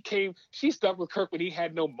stuck with Kirk when he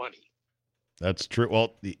had no money. That's true.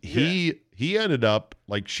 Well, he ended up,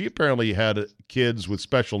 like, she apparently had kids with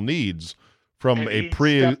special needs from a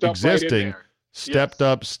pre-existing,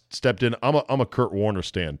 stepped in. I'm a Kurt Warner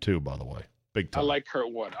stan too, by the way. Big time. I like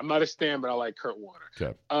Kurt Warner. I'm not a stan, but I like Kurt Warner.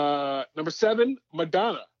 Okay. Number 7,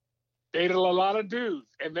 Madonna. Dated a lot of dudes,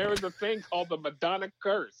 and there was a thing called the Madonna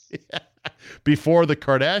curse. Before the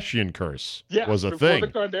Kardashian curse was a thing.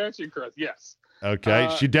 Before the Kardashian curse, yes.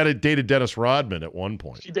 Okay. She dated Dennis Rodman at one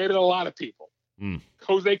point. She dated a lot of people.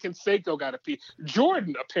 Jose Canseco got a piece.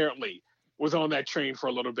 Jordan apparently was on that train for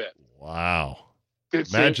a little bit. Wow.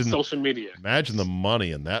 Imagine social media. Imagine the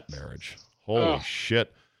money in that marriage. Holy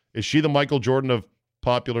shit. Is she the Michael Jordan of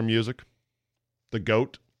popular music? The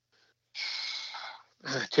GOAT?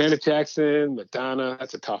 Janet Jackson, Madonna,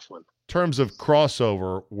 that's a tough one. In terms of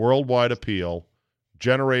crossover, worldwide appeal,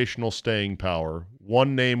 generational staying power,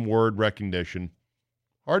 one name word recognition,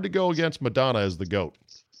 hard to go against Madonna as the GOAT.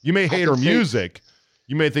 You may hate her music.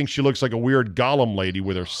 You may think she looks like a weird Gollum lady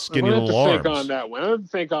with her skinny little arms. I'm going to think on that one. I'm going to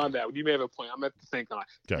think on that one. You may have a point. I'm going to think on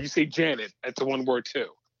it. Okay. You say Janet, that's a one word too.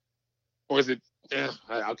 Or is it?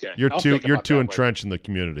 Okay. You're too entrenched in the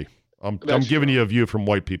community. I'm giving you a view from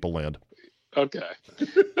white people land. Okay.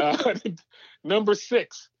 Number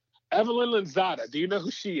 6, Evelyn Lozada. Do you know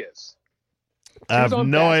who she is? I have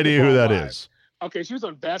no idea who that is. Okay, she was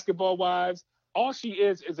on Basketball Wives. All she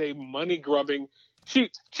is a money grubbing. She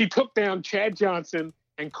took down Chad Johnson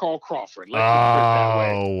and Carl Crawford.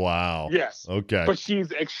 Wow. Yes. Okay. But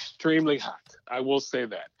she's extremely hot. I will say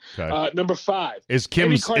that. Okay. Number 5. Is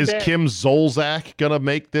Kim Zolciak gonna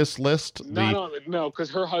make this list? No,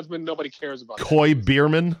 because her husband, nobody cares about. Coy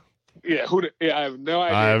Bierman. Yeah. I have no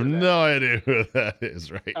idea. I have no idea who that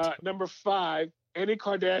is. Right. Number 5. Any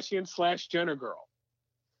Kardashian / Jenner girl.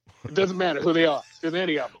 It doesn't matter who they are. There's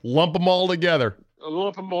any of them. Lump them all together.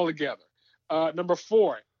 Number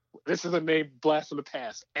 4. This is a name blast from the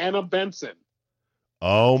past. Anna Benson.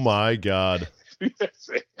 Oh my God. Yes.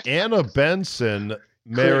 Anna Benson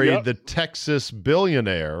married the Texas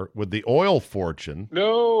billionaire with the oil fortune.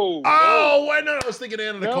 No. I was thinking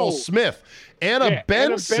Anna Nicole Smith. Anna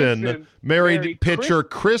Benson married pitcher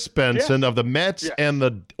Chris Benson of the Mets and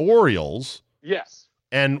the Orioles. Yes.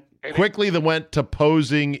 And quickly went to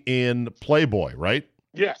posing in Playboy, right?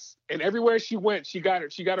 Yes. And everywhere she went, she got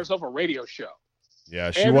herself a radio show.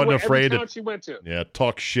 Yeah, she wasn't afraid to. She went to. Yeah,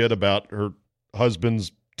 talk shit about her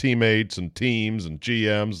husband's teammates and teams and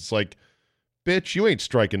GMs. It's like, bitch, you ain't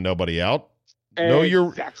striking nobody out. Know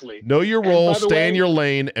your role, stay in your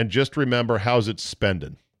lane, and just remember how's it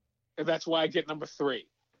spending. And that's why I get number 3.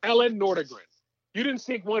 Ellen Nordegren. You didn't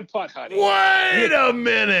sink one putt, honey. Wait a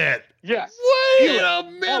minute. Yes. Wait a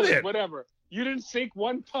minute. Ellen, whatever. You didn't sink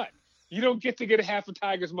one putt. You don't get to get half of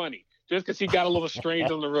Tiger's money just because he got a little strange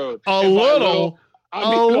on the road. A little.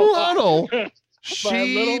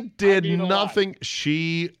 She did nothing.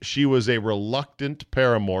 She was a reluctant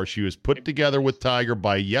paramour. She was put together with Tiger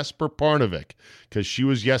by Jesper Parnevik because she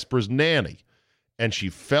was Jesper's nanny. And she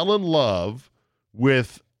fell in love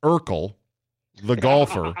with Urkel, the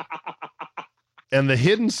golfer. And the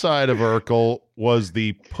hidden side of Urkel was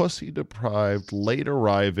the pussy-deprived,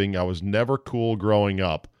 late-arriving, I was never cool growing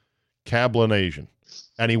up, Cablinasian.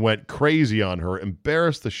 And he went crazy on her,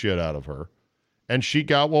 embarrassed the shit out of her. And she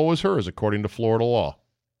got what was hers, according to Florida law.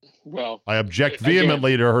 Well, I object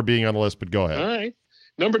vehemently to her being on the list, but go ahead. All right.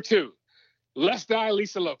 Number 2, Let's Die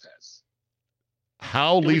Lisa Lopez.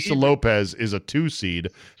 How Lisa Lopez is a 2 seed,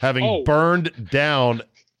 having burned down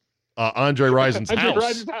Andre Risen's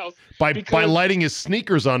house by lighting his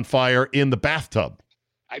sneakers on fire in the bathtub.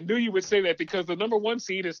 I knew you would say that because the number 1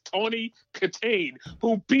 seed is Tawny Katane,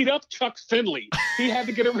 who beat up Chuck Finley. He had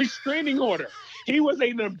to get a restraining order. He was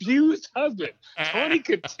an abused husband. Tawny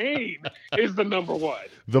Katane is the number 1.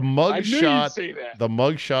 The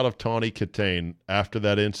mugshot of Tawny Katane after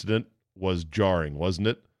that incident was jarring, wasn't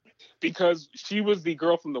it? because she was the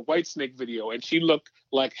girl from the Whitesnake video, and she looked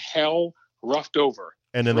like hell roughed over.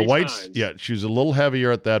 And in she was a little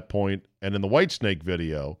heavier at that point. And in the Whitesnake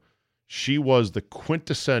video, she was the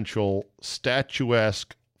quintessential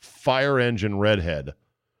statuesque fire engine redhead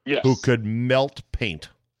who could melt paint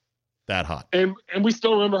that hot. And we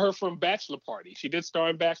still remember her from Bachelor Party. She did star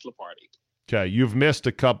in Bachelor Party. Okay, you've missed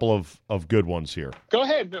a couple of good ones here. Go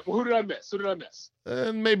ahead. Who did I miss?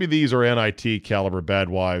 And maybe these are NIT caliber bad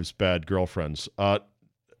wives, bad girlfriends.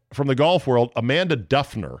 From the golf world, Amanda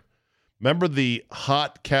Duffner. Remember the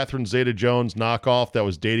hot Catherine Zeta-Jones knockoff that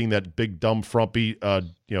was dating that big dumb frumpy,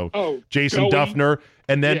 Jason Joey. Duffner,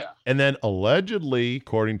 and then allegedly,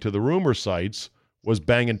 according to the rumor sites, was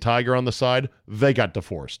banging Tiger on the side. They got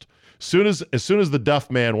divorced. As soon as the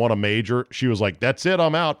Duff man won a major, she was like, "That's it,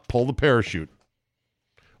 I'm out." Pull the parachute.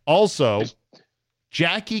 Also,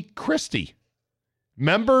 Jackie Christie.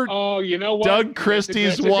 Remember? Oh, you know what? Doug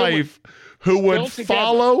Christie's wife, who would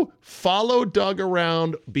follow Doug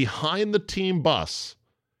around behind the team bus,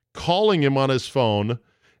 calling him on his phone,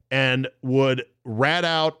 and would rat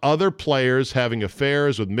out other players having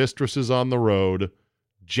affairs with mistresses on the road.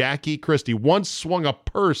 Jackie Christie once swung a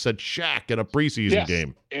purse at Shaq in a preseason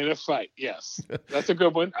game. In a fight, yes. That's a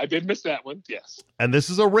good one. I did miss that one, yes. And this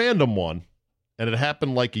is a random one, and it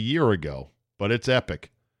happened like a year ago, but it's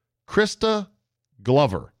epic. Krista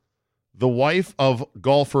Glover, the wife of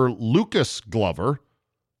golfer Lucas Glover,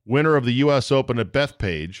 winner of the U.S. Open at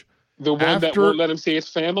Bethpage. The one that won't let him see his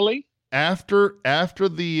family? After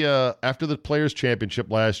the Players' Championship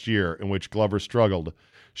last year, in which Glover struggled,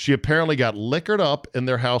 she apparently got liquored up in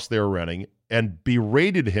their house they were renting and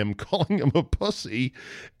berated him, calling him a pussy,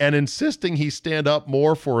 and insisting he stand up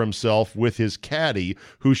more for himself with his caddy,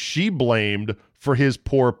 who she blamed for his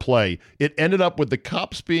poor play. It ended up with the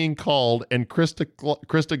cops being called and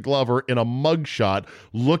Krista Glover in a mugshot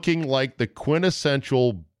looking like the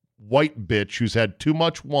quintessential white bitch who's had too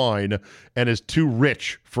much wine and is too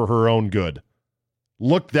rich for her own good.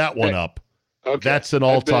 Look that one up. Okay. That's an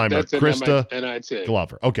all-timer. Krista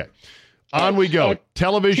Glover. Okay. On we go.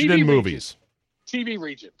 Television TV and movies. TV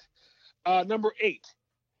Regent. Number 8.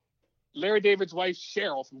 Larry David's wife,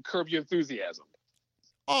 Cheryl, from Curb Your Enthusiasm.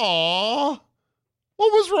 Aww.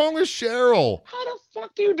 What was wrong with Cheryl? How the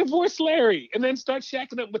fuck do you divorce Larry and then start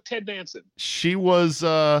shacking up with Ted Danson? She was,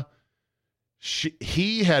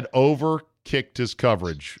 he had overkicked his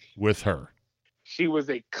coverage with her. She was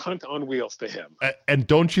a cunt on wheels to him. And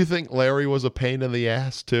don't you think Larry was a pain in the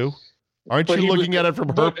ass, too? Aren't you looking at it from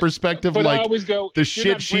her perspective? But Like, I always go, the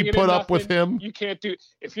shit she put up with him? You can't do...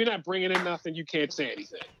 If you're not bringing in nothing, you can't say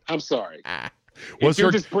anything. I'm sorry. What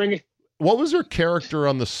was her character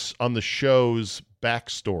on the show's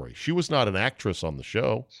backstory? She was not an actress on the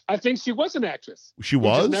show. I think she was an actress. She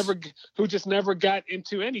was? Who just never got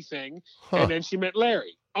into anything, and then she met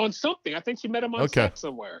Larry on something. I think she met him on set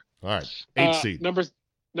somewhere. All right. 8 seed.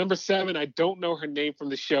 Number 7, I don't know her name from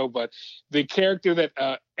the show, but the character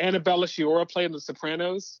that Annabella Sciorra played in The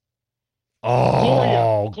Sopranos.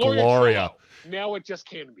 Oh, Gloria. Now it just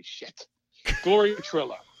came to me. Shit. Gloria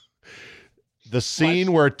Trillo. The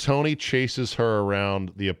scene where Tony chases her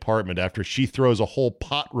around the apartment after she throws a whole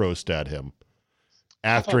pot roast at him.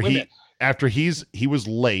 After he was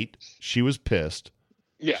late, she was pissed.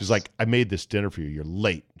 Yes. She's like, "I made this dinner for you. You're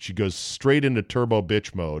late." She goes straight into turbo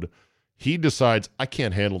bitch mode. He decides, "I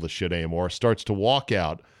can't handle this shit anymore." Starts to walk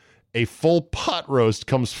out. A full pot roast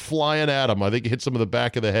comes flying at him. I think it hits him in the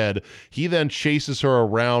back of the head. He then chases her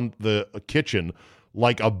around the kitchen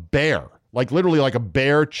like a bear. Like literally like a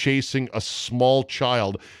bear chasing a small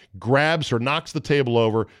child, grabs her, knocks the table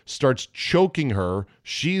over, starts choking her.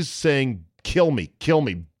 She's saying, "Kill me,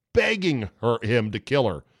 begging him to kill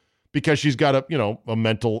her because she's got a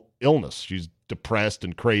mental illness. She's depressed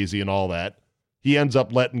and crazy and all that. He ends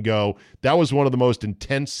up letting go. That was one of the most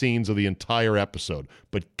intense scenes of the entire episode.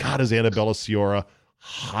 But God, is Annabella Sciorra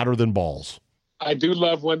hotter than balls. I do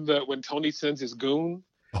love when Tony sends his goon.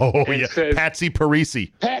 Oh, yeah. Says, Patsy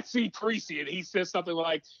Parisi, and he says something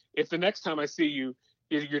like, "If the next time I see you,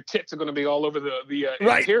 your tits are going to be all over the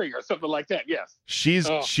interior," or something like that. Yes. She's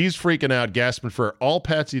freaking out, gasping for air. All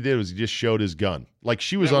Patsy did was he just showed his gun. Like,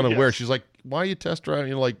 she was unaware. Yes. She's like, "Why are you test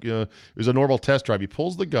driving?" It was a normal test drive. He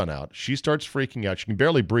pulls the gun out. She starts freaking out. She can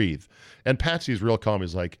barely breathe. And Patsy's real calm.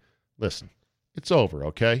 He's like, "Listen, it's over,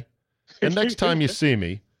 okay? And next time you see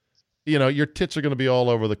me, your tits are going to be all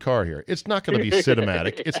over the car here. It's not going to be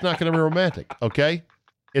cinematic. It's not going to be romantic, okay?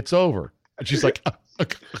 It's over." And she's like, Of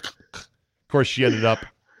course, she ended up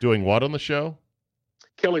doing what on the show?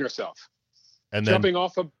 Killing herself. And then jumping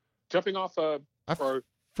off a.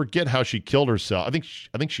 Forget how she killed herself. I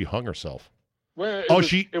think she hung herself. Well,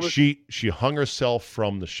 she hung herself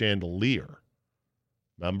from the chandelier.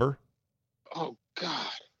 Remember? Oh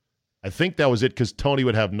God. I think that was it because Tony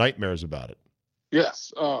would have nightmares about it.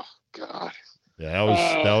 Yes. Oh God. Yeah,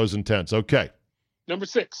 that was intense. Okay. Number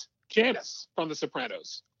 6, Janice from The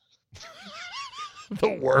Sopranos. The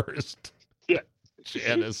worst. Yeah.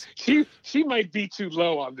 Janice. She might be too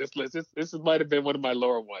low on this list. This might have been one of my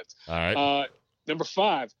lower ones. All right. Number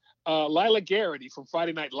 5, Lila Garrity from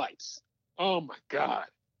Friday Night Lights. Oh my God.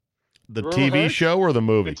 The TV show or the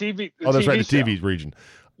movie? The TV. That's right. The show. TV region.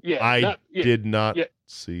 Yeah. I did not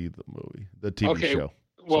see the movie. The TV show.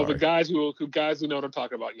 Well, Sorry. the guys who know what I'm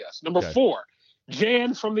talking about. Yes. Number 4,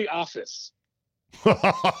 Jan from The Office.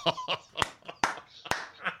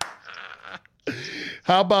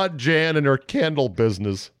 How about Jan and her candle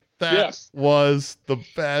business? That was the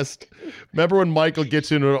best. Remember when Michael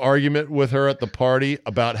gets into an argument with her at the party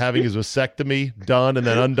about having his vasectomy done and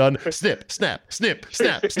then undone? Snip, snap, snip,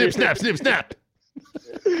 snap, snip, snap, snip, snap.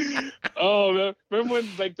 Oh, remember when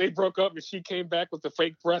they broke up and she came back with the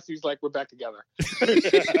fake breast? He's like, we're back together.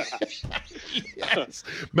 Yes.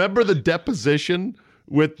 Remember the deposition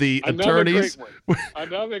with the attorneys?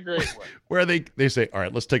 Another great one. Where they say, all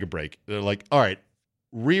right, let's take a break. They're like, all right,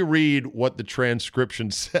 reread what the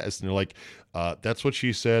transcription says. And they're like, that's what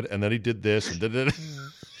she said. And then he did this. And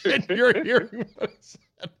you're hearing what it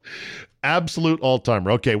said. Absolute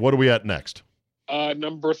all-timer. Okay, what are we at next?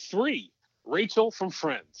 Number 3, Rachel from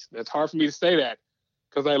Friends. It's hard for me to say that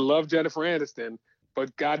because I love Jennifer Aniston,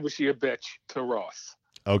 but God, was she a bitch to Ross.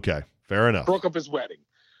 Okay, fair enough. Broke up his wedding.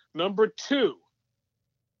 Number 2,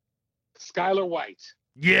 Skylar White.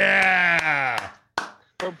 Yeah!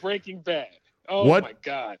 For Breaking Bad. Oh, my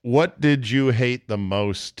God. What did you hate the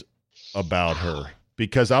most about her?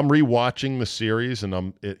 Because I'm rewatching the series and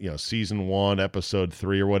I'm, season 1, episode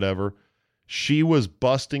 3 or whatever. She was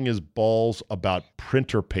busting his balls about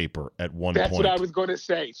printer paper at one point. That's what I was going to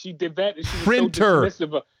say. She did that, and she was printer so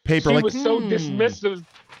dismissive. Paper, she was so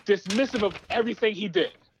dismissive of everything he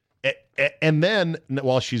did. And then,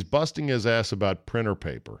 while she's busting his ass about printer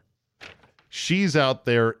paper, she's out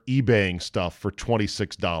there eBaying stuff for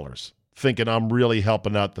 $26, thinking I'm really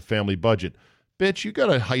helping out the family budget. Bitch, you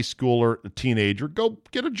got a high schooler, a teenager, go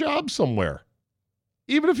get a job somewhere.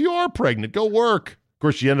 Even if you are pregnant, go work. Of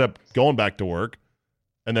course, she ended up going back to work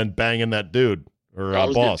and then banging that dude, her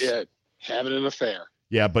boss. Yeah, having an affair.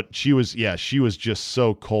 Yeah, but she was just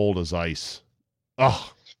so cold as ice.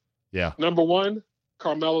 Oh, yeah. Number 1,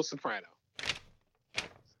 Carmelo Soprano.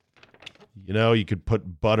 You could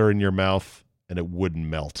put butter in your mouth and it wouldn't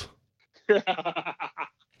melt.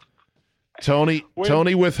 Tony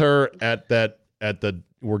with her at the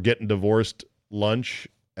we're getting divorced lunch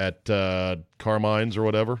at Carmine's or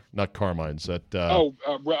whatever. Not Carmine's. At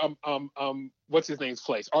what's his name's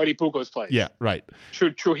place? Artie Pugo's place. Yeah, right.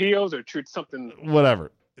 Trujillo's or something.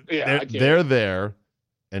 Whatever. Yeah, they're there,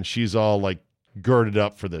 and she's all like girded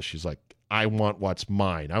up for this. She's like, I want what's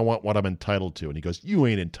mine. I want what I'm entitled to. And he goes, you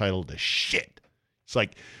ain't entitled to shit. It's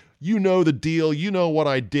like, you know the deal. You know what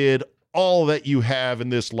I did. All that you have in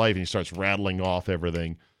this life. And he starts rattling off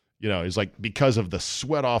everything. He's like, because of the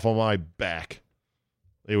sweat off of my back.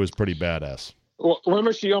 It was pretty badass. Well,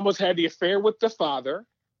 remember, she almost had the affair with the father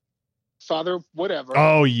whatever.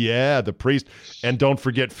 Oh, yeah, the priest. And don't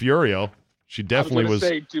forget Furio. She definitely was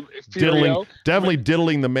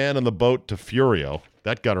diddling the man in the boat to Furio.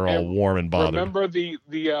 That got her all warm and bothered. Remember the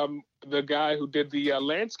guy who did the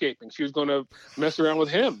landscaping? She was going to mess around with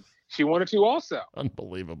him. She wanted to also.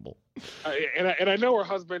 Unbelievable. And I know her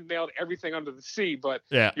husband nailed everything under the sea, but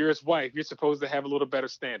you're his wife. You're supposed to have a little better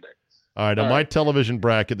standard. All right, on my television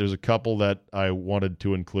bracket, there's a couple that I wanted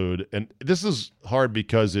to include. And this is hard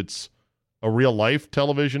because it's a real-life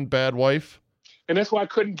television bad wife. And that's why I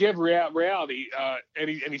couldn't give reality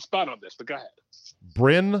any spot on this, but go ahead.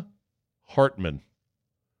 Bryn Hartman.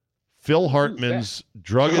 Phil Hartman's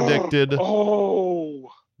drug-addicted,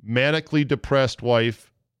 manically depressed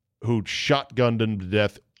wife who shotgunned him to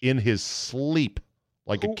death in his sleep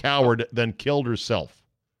like a coward, then killed herself.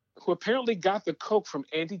 Who apparently got the coke from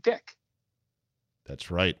Andy Dick. That's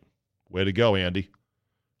right. Way to go, Andy.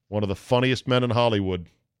 One of the funniest men in Hollywood.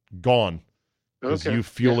 Gone. Because you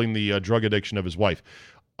fueling the drug addiction of his wife.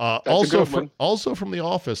 Also from The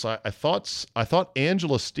Office, I thought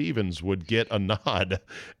Angela Stevens would get a nod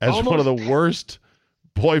as one of the worst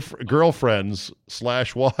girlfriends /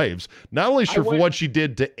 wives. Not only for what she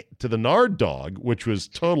did to the Nard dog, which was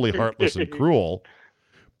totally heartless and cruel,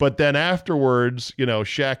 but then afterwards,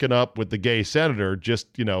 shacking up with the gay senator just,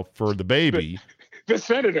 for the baby. The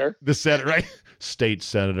senator, right? State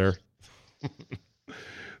senator.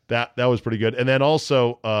 That was pretty good. And then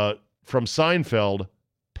also from Seinfeld,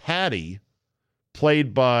 Patty,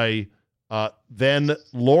 played by then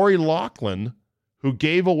Lori Loughlin, who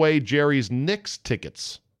gave away Jerry's Knicks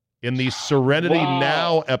tickets in the Serenity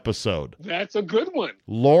Now episode. That's a good one.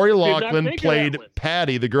 Lori Loughlin played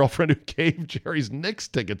Patty, the girlfriend who gave Jerry's Knicks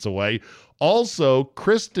tickets away. Also,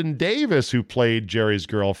 Kristen Davis, who played Jerry's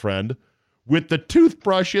girlfriend, with the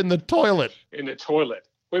toothbrush in the toilet. In the toilet.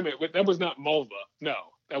 Wait a minute. That was not Mulva. No,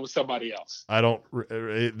 that was somebody else.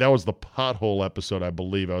 That was the pothole episode, I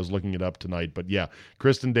believe. I was looking it up tonight. But yeah,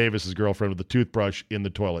 Kristen Davis's girlfriend with the toothbrush in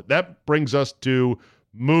the toilet. That brings us to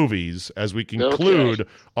movies as we conclude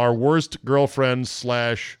our worst girlfriends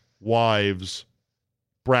 / wives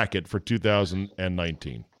bracket for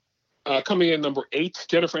 2019. Coming in number 8,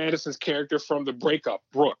 Jennifer Aniston's character from The Breakup,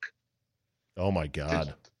 Brooke. Oh my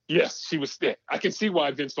God. Yes, she was thick. I can see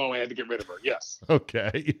why Vince Vaughn had to get rid of her. Yes.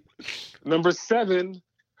 Okay. Number 7,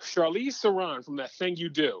 Charlize Theron from That Thing You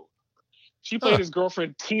Do. She played his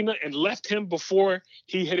girlfriend Tina and left him before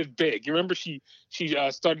he hit it big. You remember she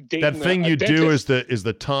started dating That Thing You Do is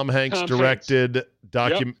the Tom Hanks directed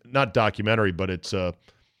not documentary, but it's a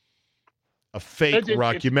fake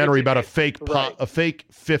rockumentary about a fake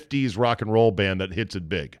 50s rock and roll band that hits it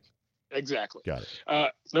big. Exactly. Got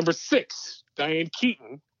it. Number 6, Diane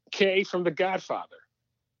Keaton, Kay from The Godfather.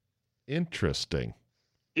 Interesting.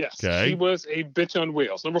 Yes. Okay. She was a bitch on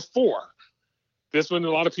wheels. Number 4. This one, a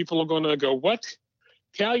lot of people are going to go, what?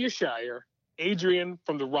 Talia Shire, Adrian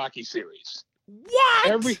from the Rocky series.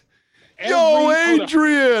 What? Yo,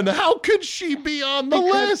 Adrian, how could she be on the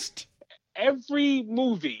list? Every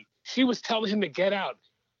movie, she was telling him to get out.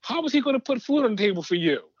 How was he going to put food on the table for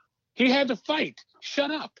you? He had to fight.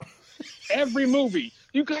 Shut up. Every movie.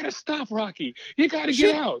 You got to stop, Rocky. You got to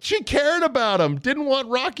get out. She cared about him. Didn't want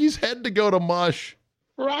Rocky's head to go to mush.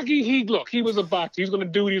 Rocky, he was a boxer. He's going to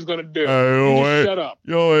do what he's going to do. Hey, shut up.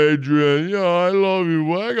 Yo, Adrian. Yo, I love you,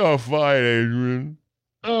 but I got to fight, Adrian.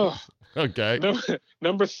 Oh. Okay.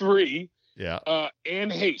 Number 3. Yeah.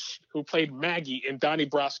 Anne Heche, who played Maggie in Donnie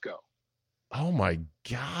Brasco. Oh, my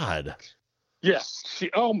God. Yes.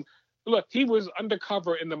 Look, he was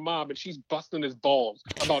undercover in the mob, and she's busting his balls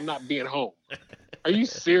about not being home. Are you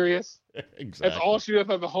serious? Exactly. That's all she does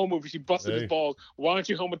on the whole movie. She busted his balls. Why aren't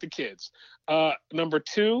you home with the kids? Number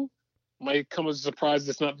 2, might come as a surprise.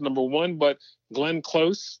 It's not number 1, but Glenn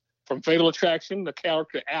Close from Fatal Attraction, the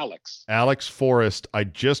character Alex. Alex Forrest. I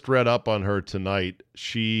just read up on her tonight.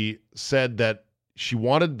 She said that she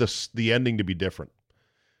wanted the ending to be different.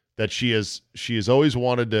 That she has always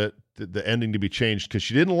wanted the ending to be changed because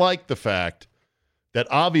she didn't like the fact that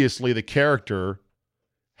obviously the character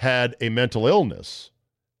had a mental illness.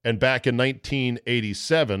 And back in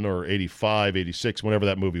 1987 or 85, 86, whenever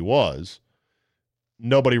that movie was,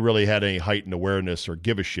 nobody really had any heightened awareness or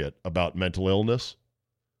give a shit about mental illness.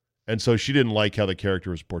 And so she didn't like how the character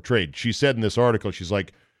was portrayed. She said in this article, she's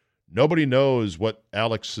like, nobody knows what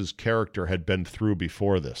Alex's character had been through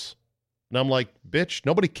before this. And I'm like, bitch,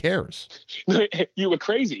 nobody cares. You were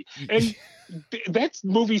crazy. And that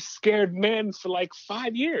movie scared men for like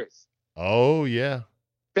 5 years. Oh, yeah.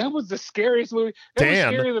 That was the scariest movie. That was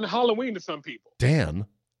scarier than Halloween to some people. Dan,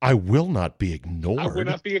 I will not be ignored. I will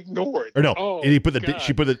not be ignored. Or no, and he put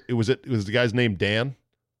it was the guy's name Dan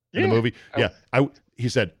in the movie?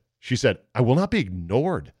 She said, I will not be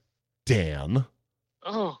ignored, Dan.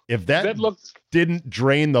 Oh. If that didn't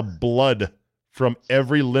drain the blood from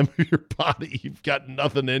every limb of your body, you've got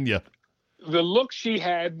nothing in you. The look she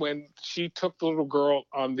had when she took the little girl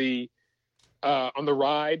on the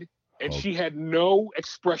ride, and she had no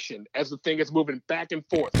expression as the thing is moving back and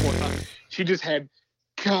forth. She just had,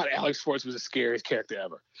 God, Alex Forrest was the scariest character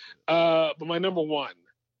ever. But my number 1,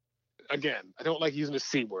 again, I don't like using the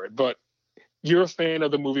C word, but you're a fan of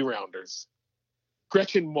the movie Rounders.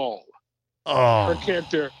 Gretchen Mol. Oh. Her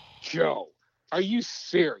character, Joe. Are you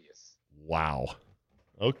serious? Wow.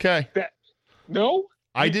 Okay. No?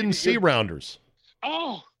 I didn't see Rounders.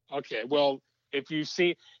 Oh, okay. Well, if you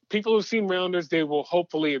see people who've seen Rounders, they will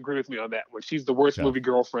hopefully agree with me on that one. She's the worst movie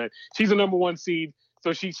girlfriend. She's the number 1 seed,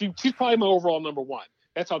 so she's probably my overall number 1.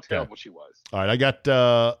 That's how terrible she was. All right,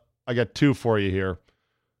 I got 2 for you here.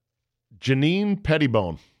 Janine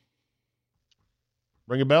Pettibone.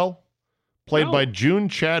 Ring a bell? Played by June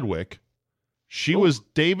Chadwick. She was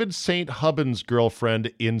David St. Hubbin's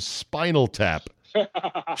girlfriend in Spinal Tap.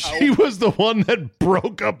 She was the one that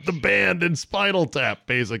broke up the band in Spinal Tap,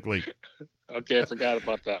 basically. Okay, I forgot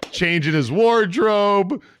about that one. Changing his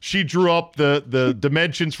wardrobe. She drew up the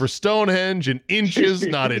dimensions for Stonehenge in inches,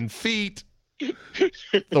 not in feet.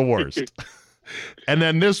 The worst. And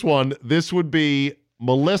then this would be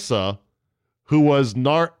Melissa, who was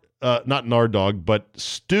not Nard Dog, but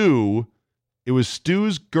Stu. It was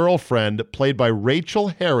Stu's girlfriend, played by Rachel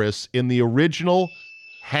Harris in the original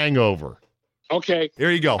Hangover. Okay.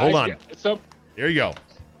 Here you go. Hold on. So, Here you go.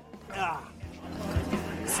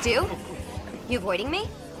 Stu? You avoiding me?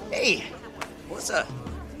 Hey, what's up?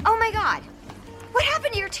 Oh my god. What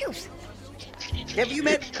happened to your tooth? Have you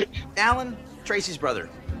met Alan, Tracy's brother?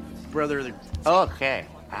 Okay.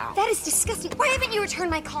 Wow. That is disgusting. Why haven't you returned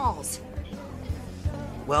my calls?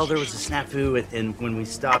 Well, there was a snafu, and when we I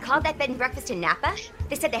stopped... called that bed and breakfast in Napa.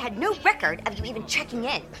 They said they had no record of you even checking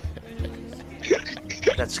in.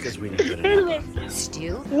 That's because we didn't go to Napa.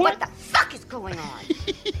 Stu, what the fuck is going on?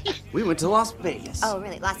 We went to Las Vegas. Oh,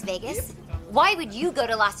 really? Las Vegas? Why would you go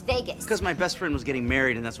to Las Vegas? Because my best friend was getting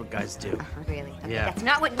married, and that's what guys do. Really? Okay, Yeah. that's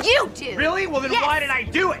not what you do. Really? Well, then Yes. why did I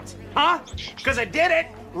do it? Huh? Because I did it?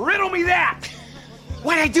 Riddle me that!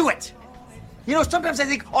 Why'd I do it? You know, sometimes I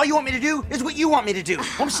think all you want me to do is what you want me to do.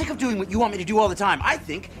 I'm sick of doing what you want me to do all the time. I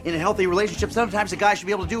think in a healthy relationship, sometimes a guy should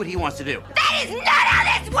be able to do what he wants to do. That is not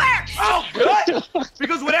how this works! Oh, good!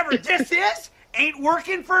 Because whatever this is ain't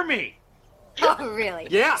working for me. Oh, really?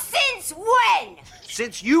 Yeah. Since when?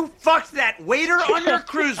 Since you fucked that waiter on your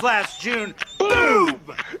cruise last June, boom!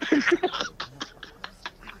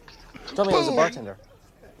 Told me it was a bartender.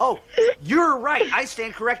 Oh, you're right. I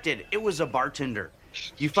stand corrected. It was a bartender.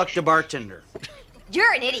 You fucked a bartender.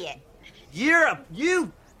 You're an idiot. You're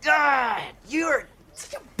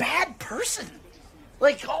such a bad person.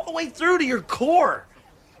 Like, all the way through to your core.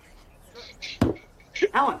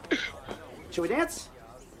 Alan, shall we dance?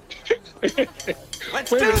 Let's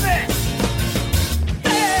do this!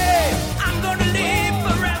 Hey, I'm gonna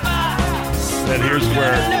live forever. And here's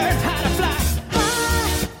where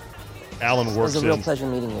Alan It works was a real in. pleasure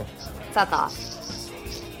meeting you. Fuck off.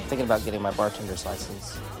 Thinking about getting my bartender's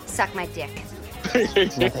license. Suck my dick. No,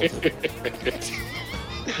 thank you.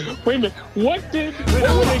 wait a minute. What were they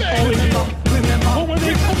calling you? What were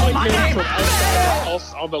they calling you from outside the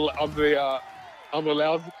house on the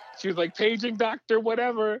loud? She was like paging doctor,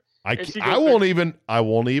 whatever. I And she won't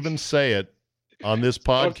goes, even say it on this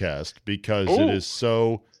podcast because it is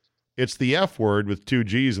so. It's the F word with two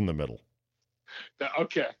G's in the middle.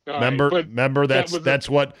 Okay. all Remember, right, but remember that's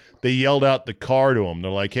what they yelled out the car to him.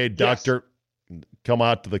 They're like, "Hey, doctor, come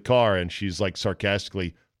out to the car," and she's like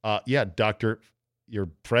sarcastically, "Yeah, doctor, your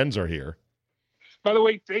friends are here." By the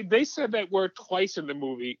way, they said that word twice in the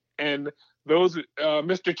movie, and those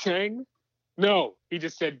Mr. Chang. No, he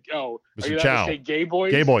just said, "Oh, Mr. are you allowed Chow. to say gay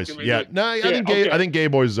boys?" Gay boys, Can we yeah. do- No, I okay. think gay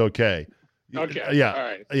boys is okay. Okay, Yeah. all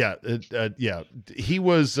right. Yeah. He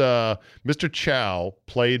was Mr. Chow,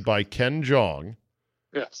 played by Ken Jeong,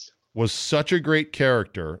 Yes. was such a great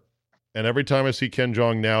character. And every time I see Ken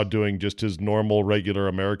Jeong now doing just his normal, regular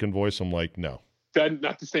American voice, I'm like, no. That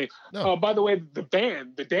not the same. No. Oh, by the way, the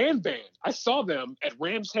band, the Dan Band, I saw them at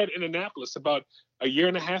Rams Head, Indianapolis, about a year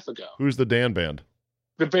and a half ago. Who's the Dan Band?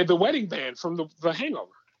 The wedding band from the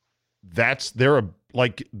Hangover. They're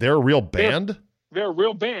a real band? They're a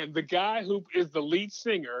real band. The guy who is the lead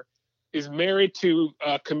singer is married to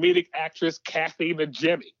comedic actress Kathy the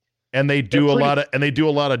Jemmy. And they do a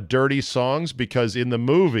lot of dirty songs because in the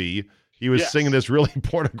movie he was Yes. singing this really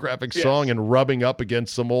pornographic Yes. song and rubbing up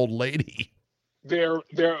against some old lady. They're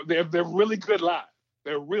really good live.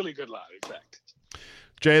 They're really good live, in fact.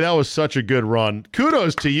 Jay, that was such a good run.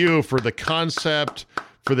 Kudos to you for the concept,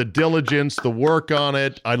 for the diligence, the work on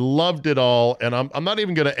it. I loved it all, and I'm not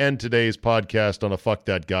even going to end today's podcast on a fuck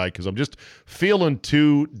that guy because I'm just feeling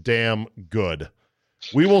too damn good.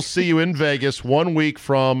 We will see you in Vegas 1 week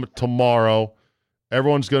from tomorrow.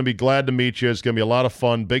 Everyone's going to be glad to meet you. It's going to be a lot of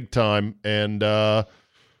fun, big time. And other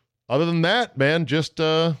than that, man, just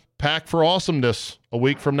pack for awesomeness a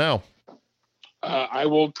week from now. I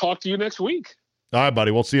will talk to you next week. All right,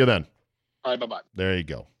 buddy. We'll see you then. All right, bye-bye. There you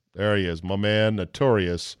go. There he is, my man,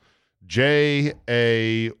 Notorious. Jay.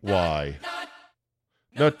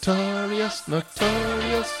 Notorious.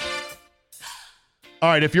 All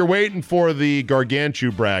right, if you're waiting for the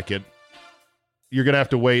Gargantua bracket, you're going to have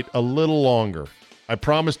to wait a little longer. I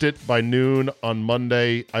promised it by noon on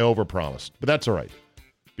Monday. I overpromised, but that's all right.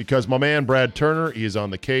 Because my man Brad Turner, he is on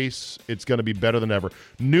the case. It's going to be better than ever.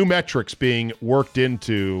 New metrics being worked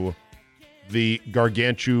into the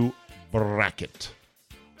Gargantua bracket.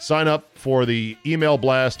 Sign up for the email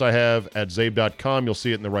blast I have at zabe.com. You'll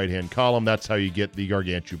see it in the right-hand column. That's how you get the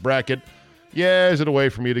Gargantua bracket. Yeah, is it a way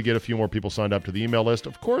for me to get a few more people signed up to the email list?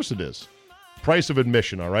 Of course it is. Price of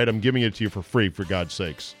admission, all right? I'm giving it to you for free, for God's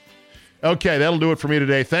sakes. Okay, that'll do it for me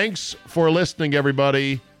today. Thanks for listening,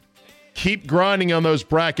 everybody. Keep grinding on those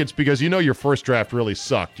brackets because you know your first draft really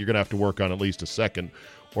sucked. You're going to have to work on at least a second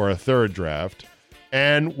or a third draft.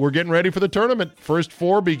 And we're getting ready for the tournament. First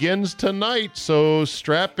four begins tonight, so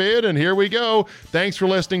strap in, and here we go. Thanks for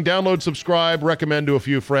listening. Download, subscribe, recommend to a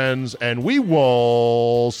few friends, and we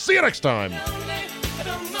will see you next time.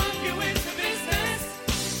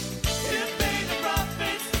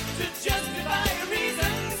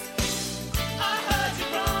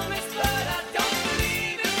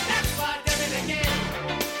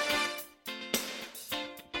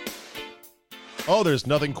 Oh, there's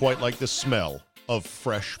nothing quite like the smell of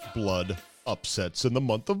fresh blood upsets in the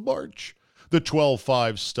month of March. The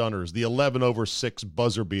 12-5 stunners, the 11/6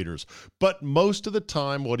 buzzer beaters. But most of the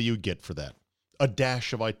time, what do you get for that? A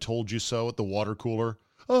dash of I told you so at the water cooler?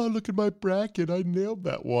 Oh, look at my bracket. I nailed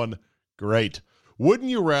that one. Great. Wouldn't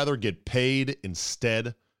you rather get paid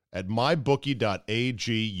instead? At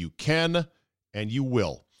mybookie.ag, you can and you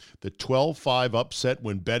will. The 12-5 upset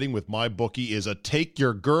when betting with MyBookie is a take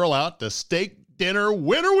your girl out to steak dinner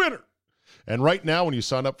winner. And right now, when you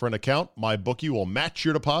sign up for an account, MyBookie will match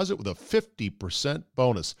your deposit with a 50%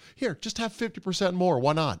 bonus. Here, just have 50% more.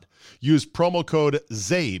 Why not? Use promo code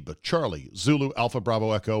ZABE, Charlie, Zulu, Alpha,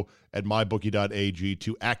 Bravo, Echo, at mybookie.ag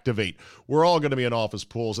to activate. We're all going to be in office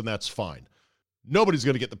pools, and that's fine. Nobody's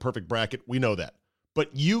going to get the perfect bracket. We know that.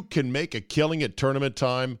 But you can make a killing at tournament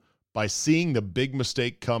time by seeing the big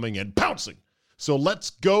mistake coming and pouncing. So let's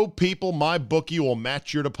go, people. MyBookie will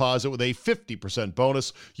match your deposit with a 50%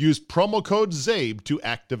 bonus. Use promo code ZABE to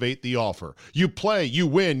activate the offer. You play, you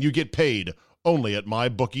win, you get paid. Only at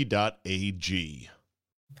mybookie.ag.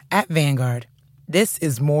 At Vanguard, this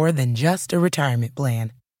is more than just a retirement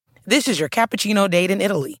plan. This is your cappuccino date in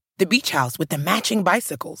Italy, the beach house with the matching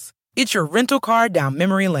bicycles. It's your rental car down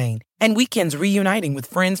memory lane, and weekends reuniting with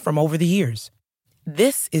friends from over the years.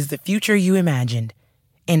 This is the future you imagined.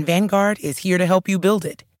 And Vanguard is here to help you build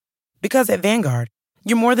it. Because at Vanguard,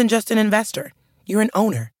 you're more than just an investor. You're an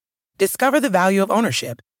owner. Discover the value of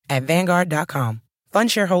ownership at Vanguard.com.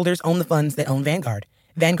 Fund shareholders own the funds that own Vanguard.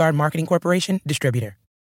 Vanguard Marketing Corporation, distributor.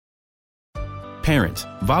 Parent,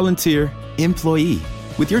 volunteer, employee.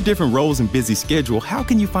 With your different roles and busy schedule, how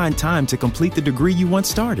can you find time to complete the degree you once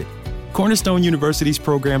started? Cornerstone University's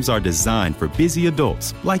programs are designed for busy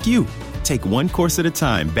adults like you. Take one course at a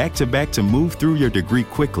time, back-to-back, to move through your degree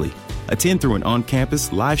quickly. Attend through an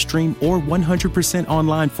on-campus, live stream, or 100%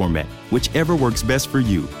 online format, whichever works best for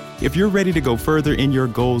you. If you're ready to go further in your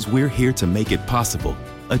goals, we're here to make it possible.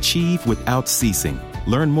 Achieve without ceasing.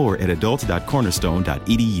 Learn more at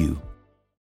adults.cornerstone.edu.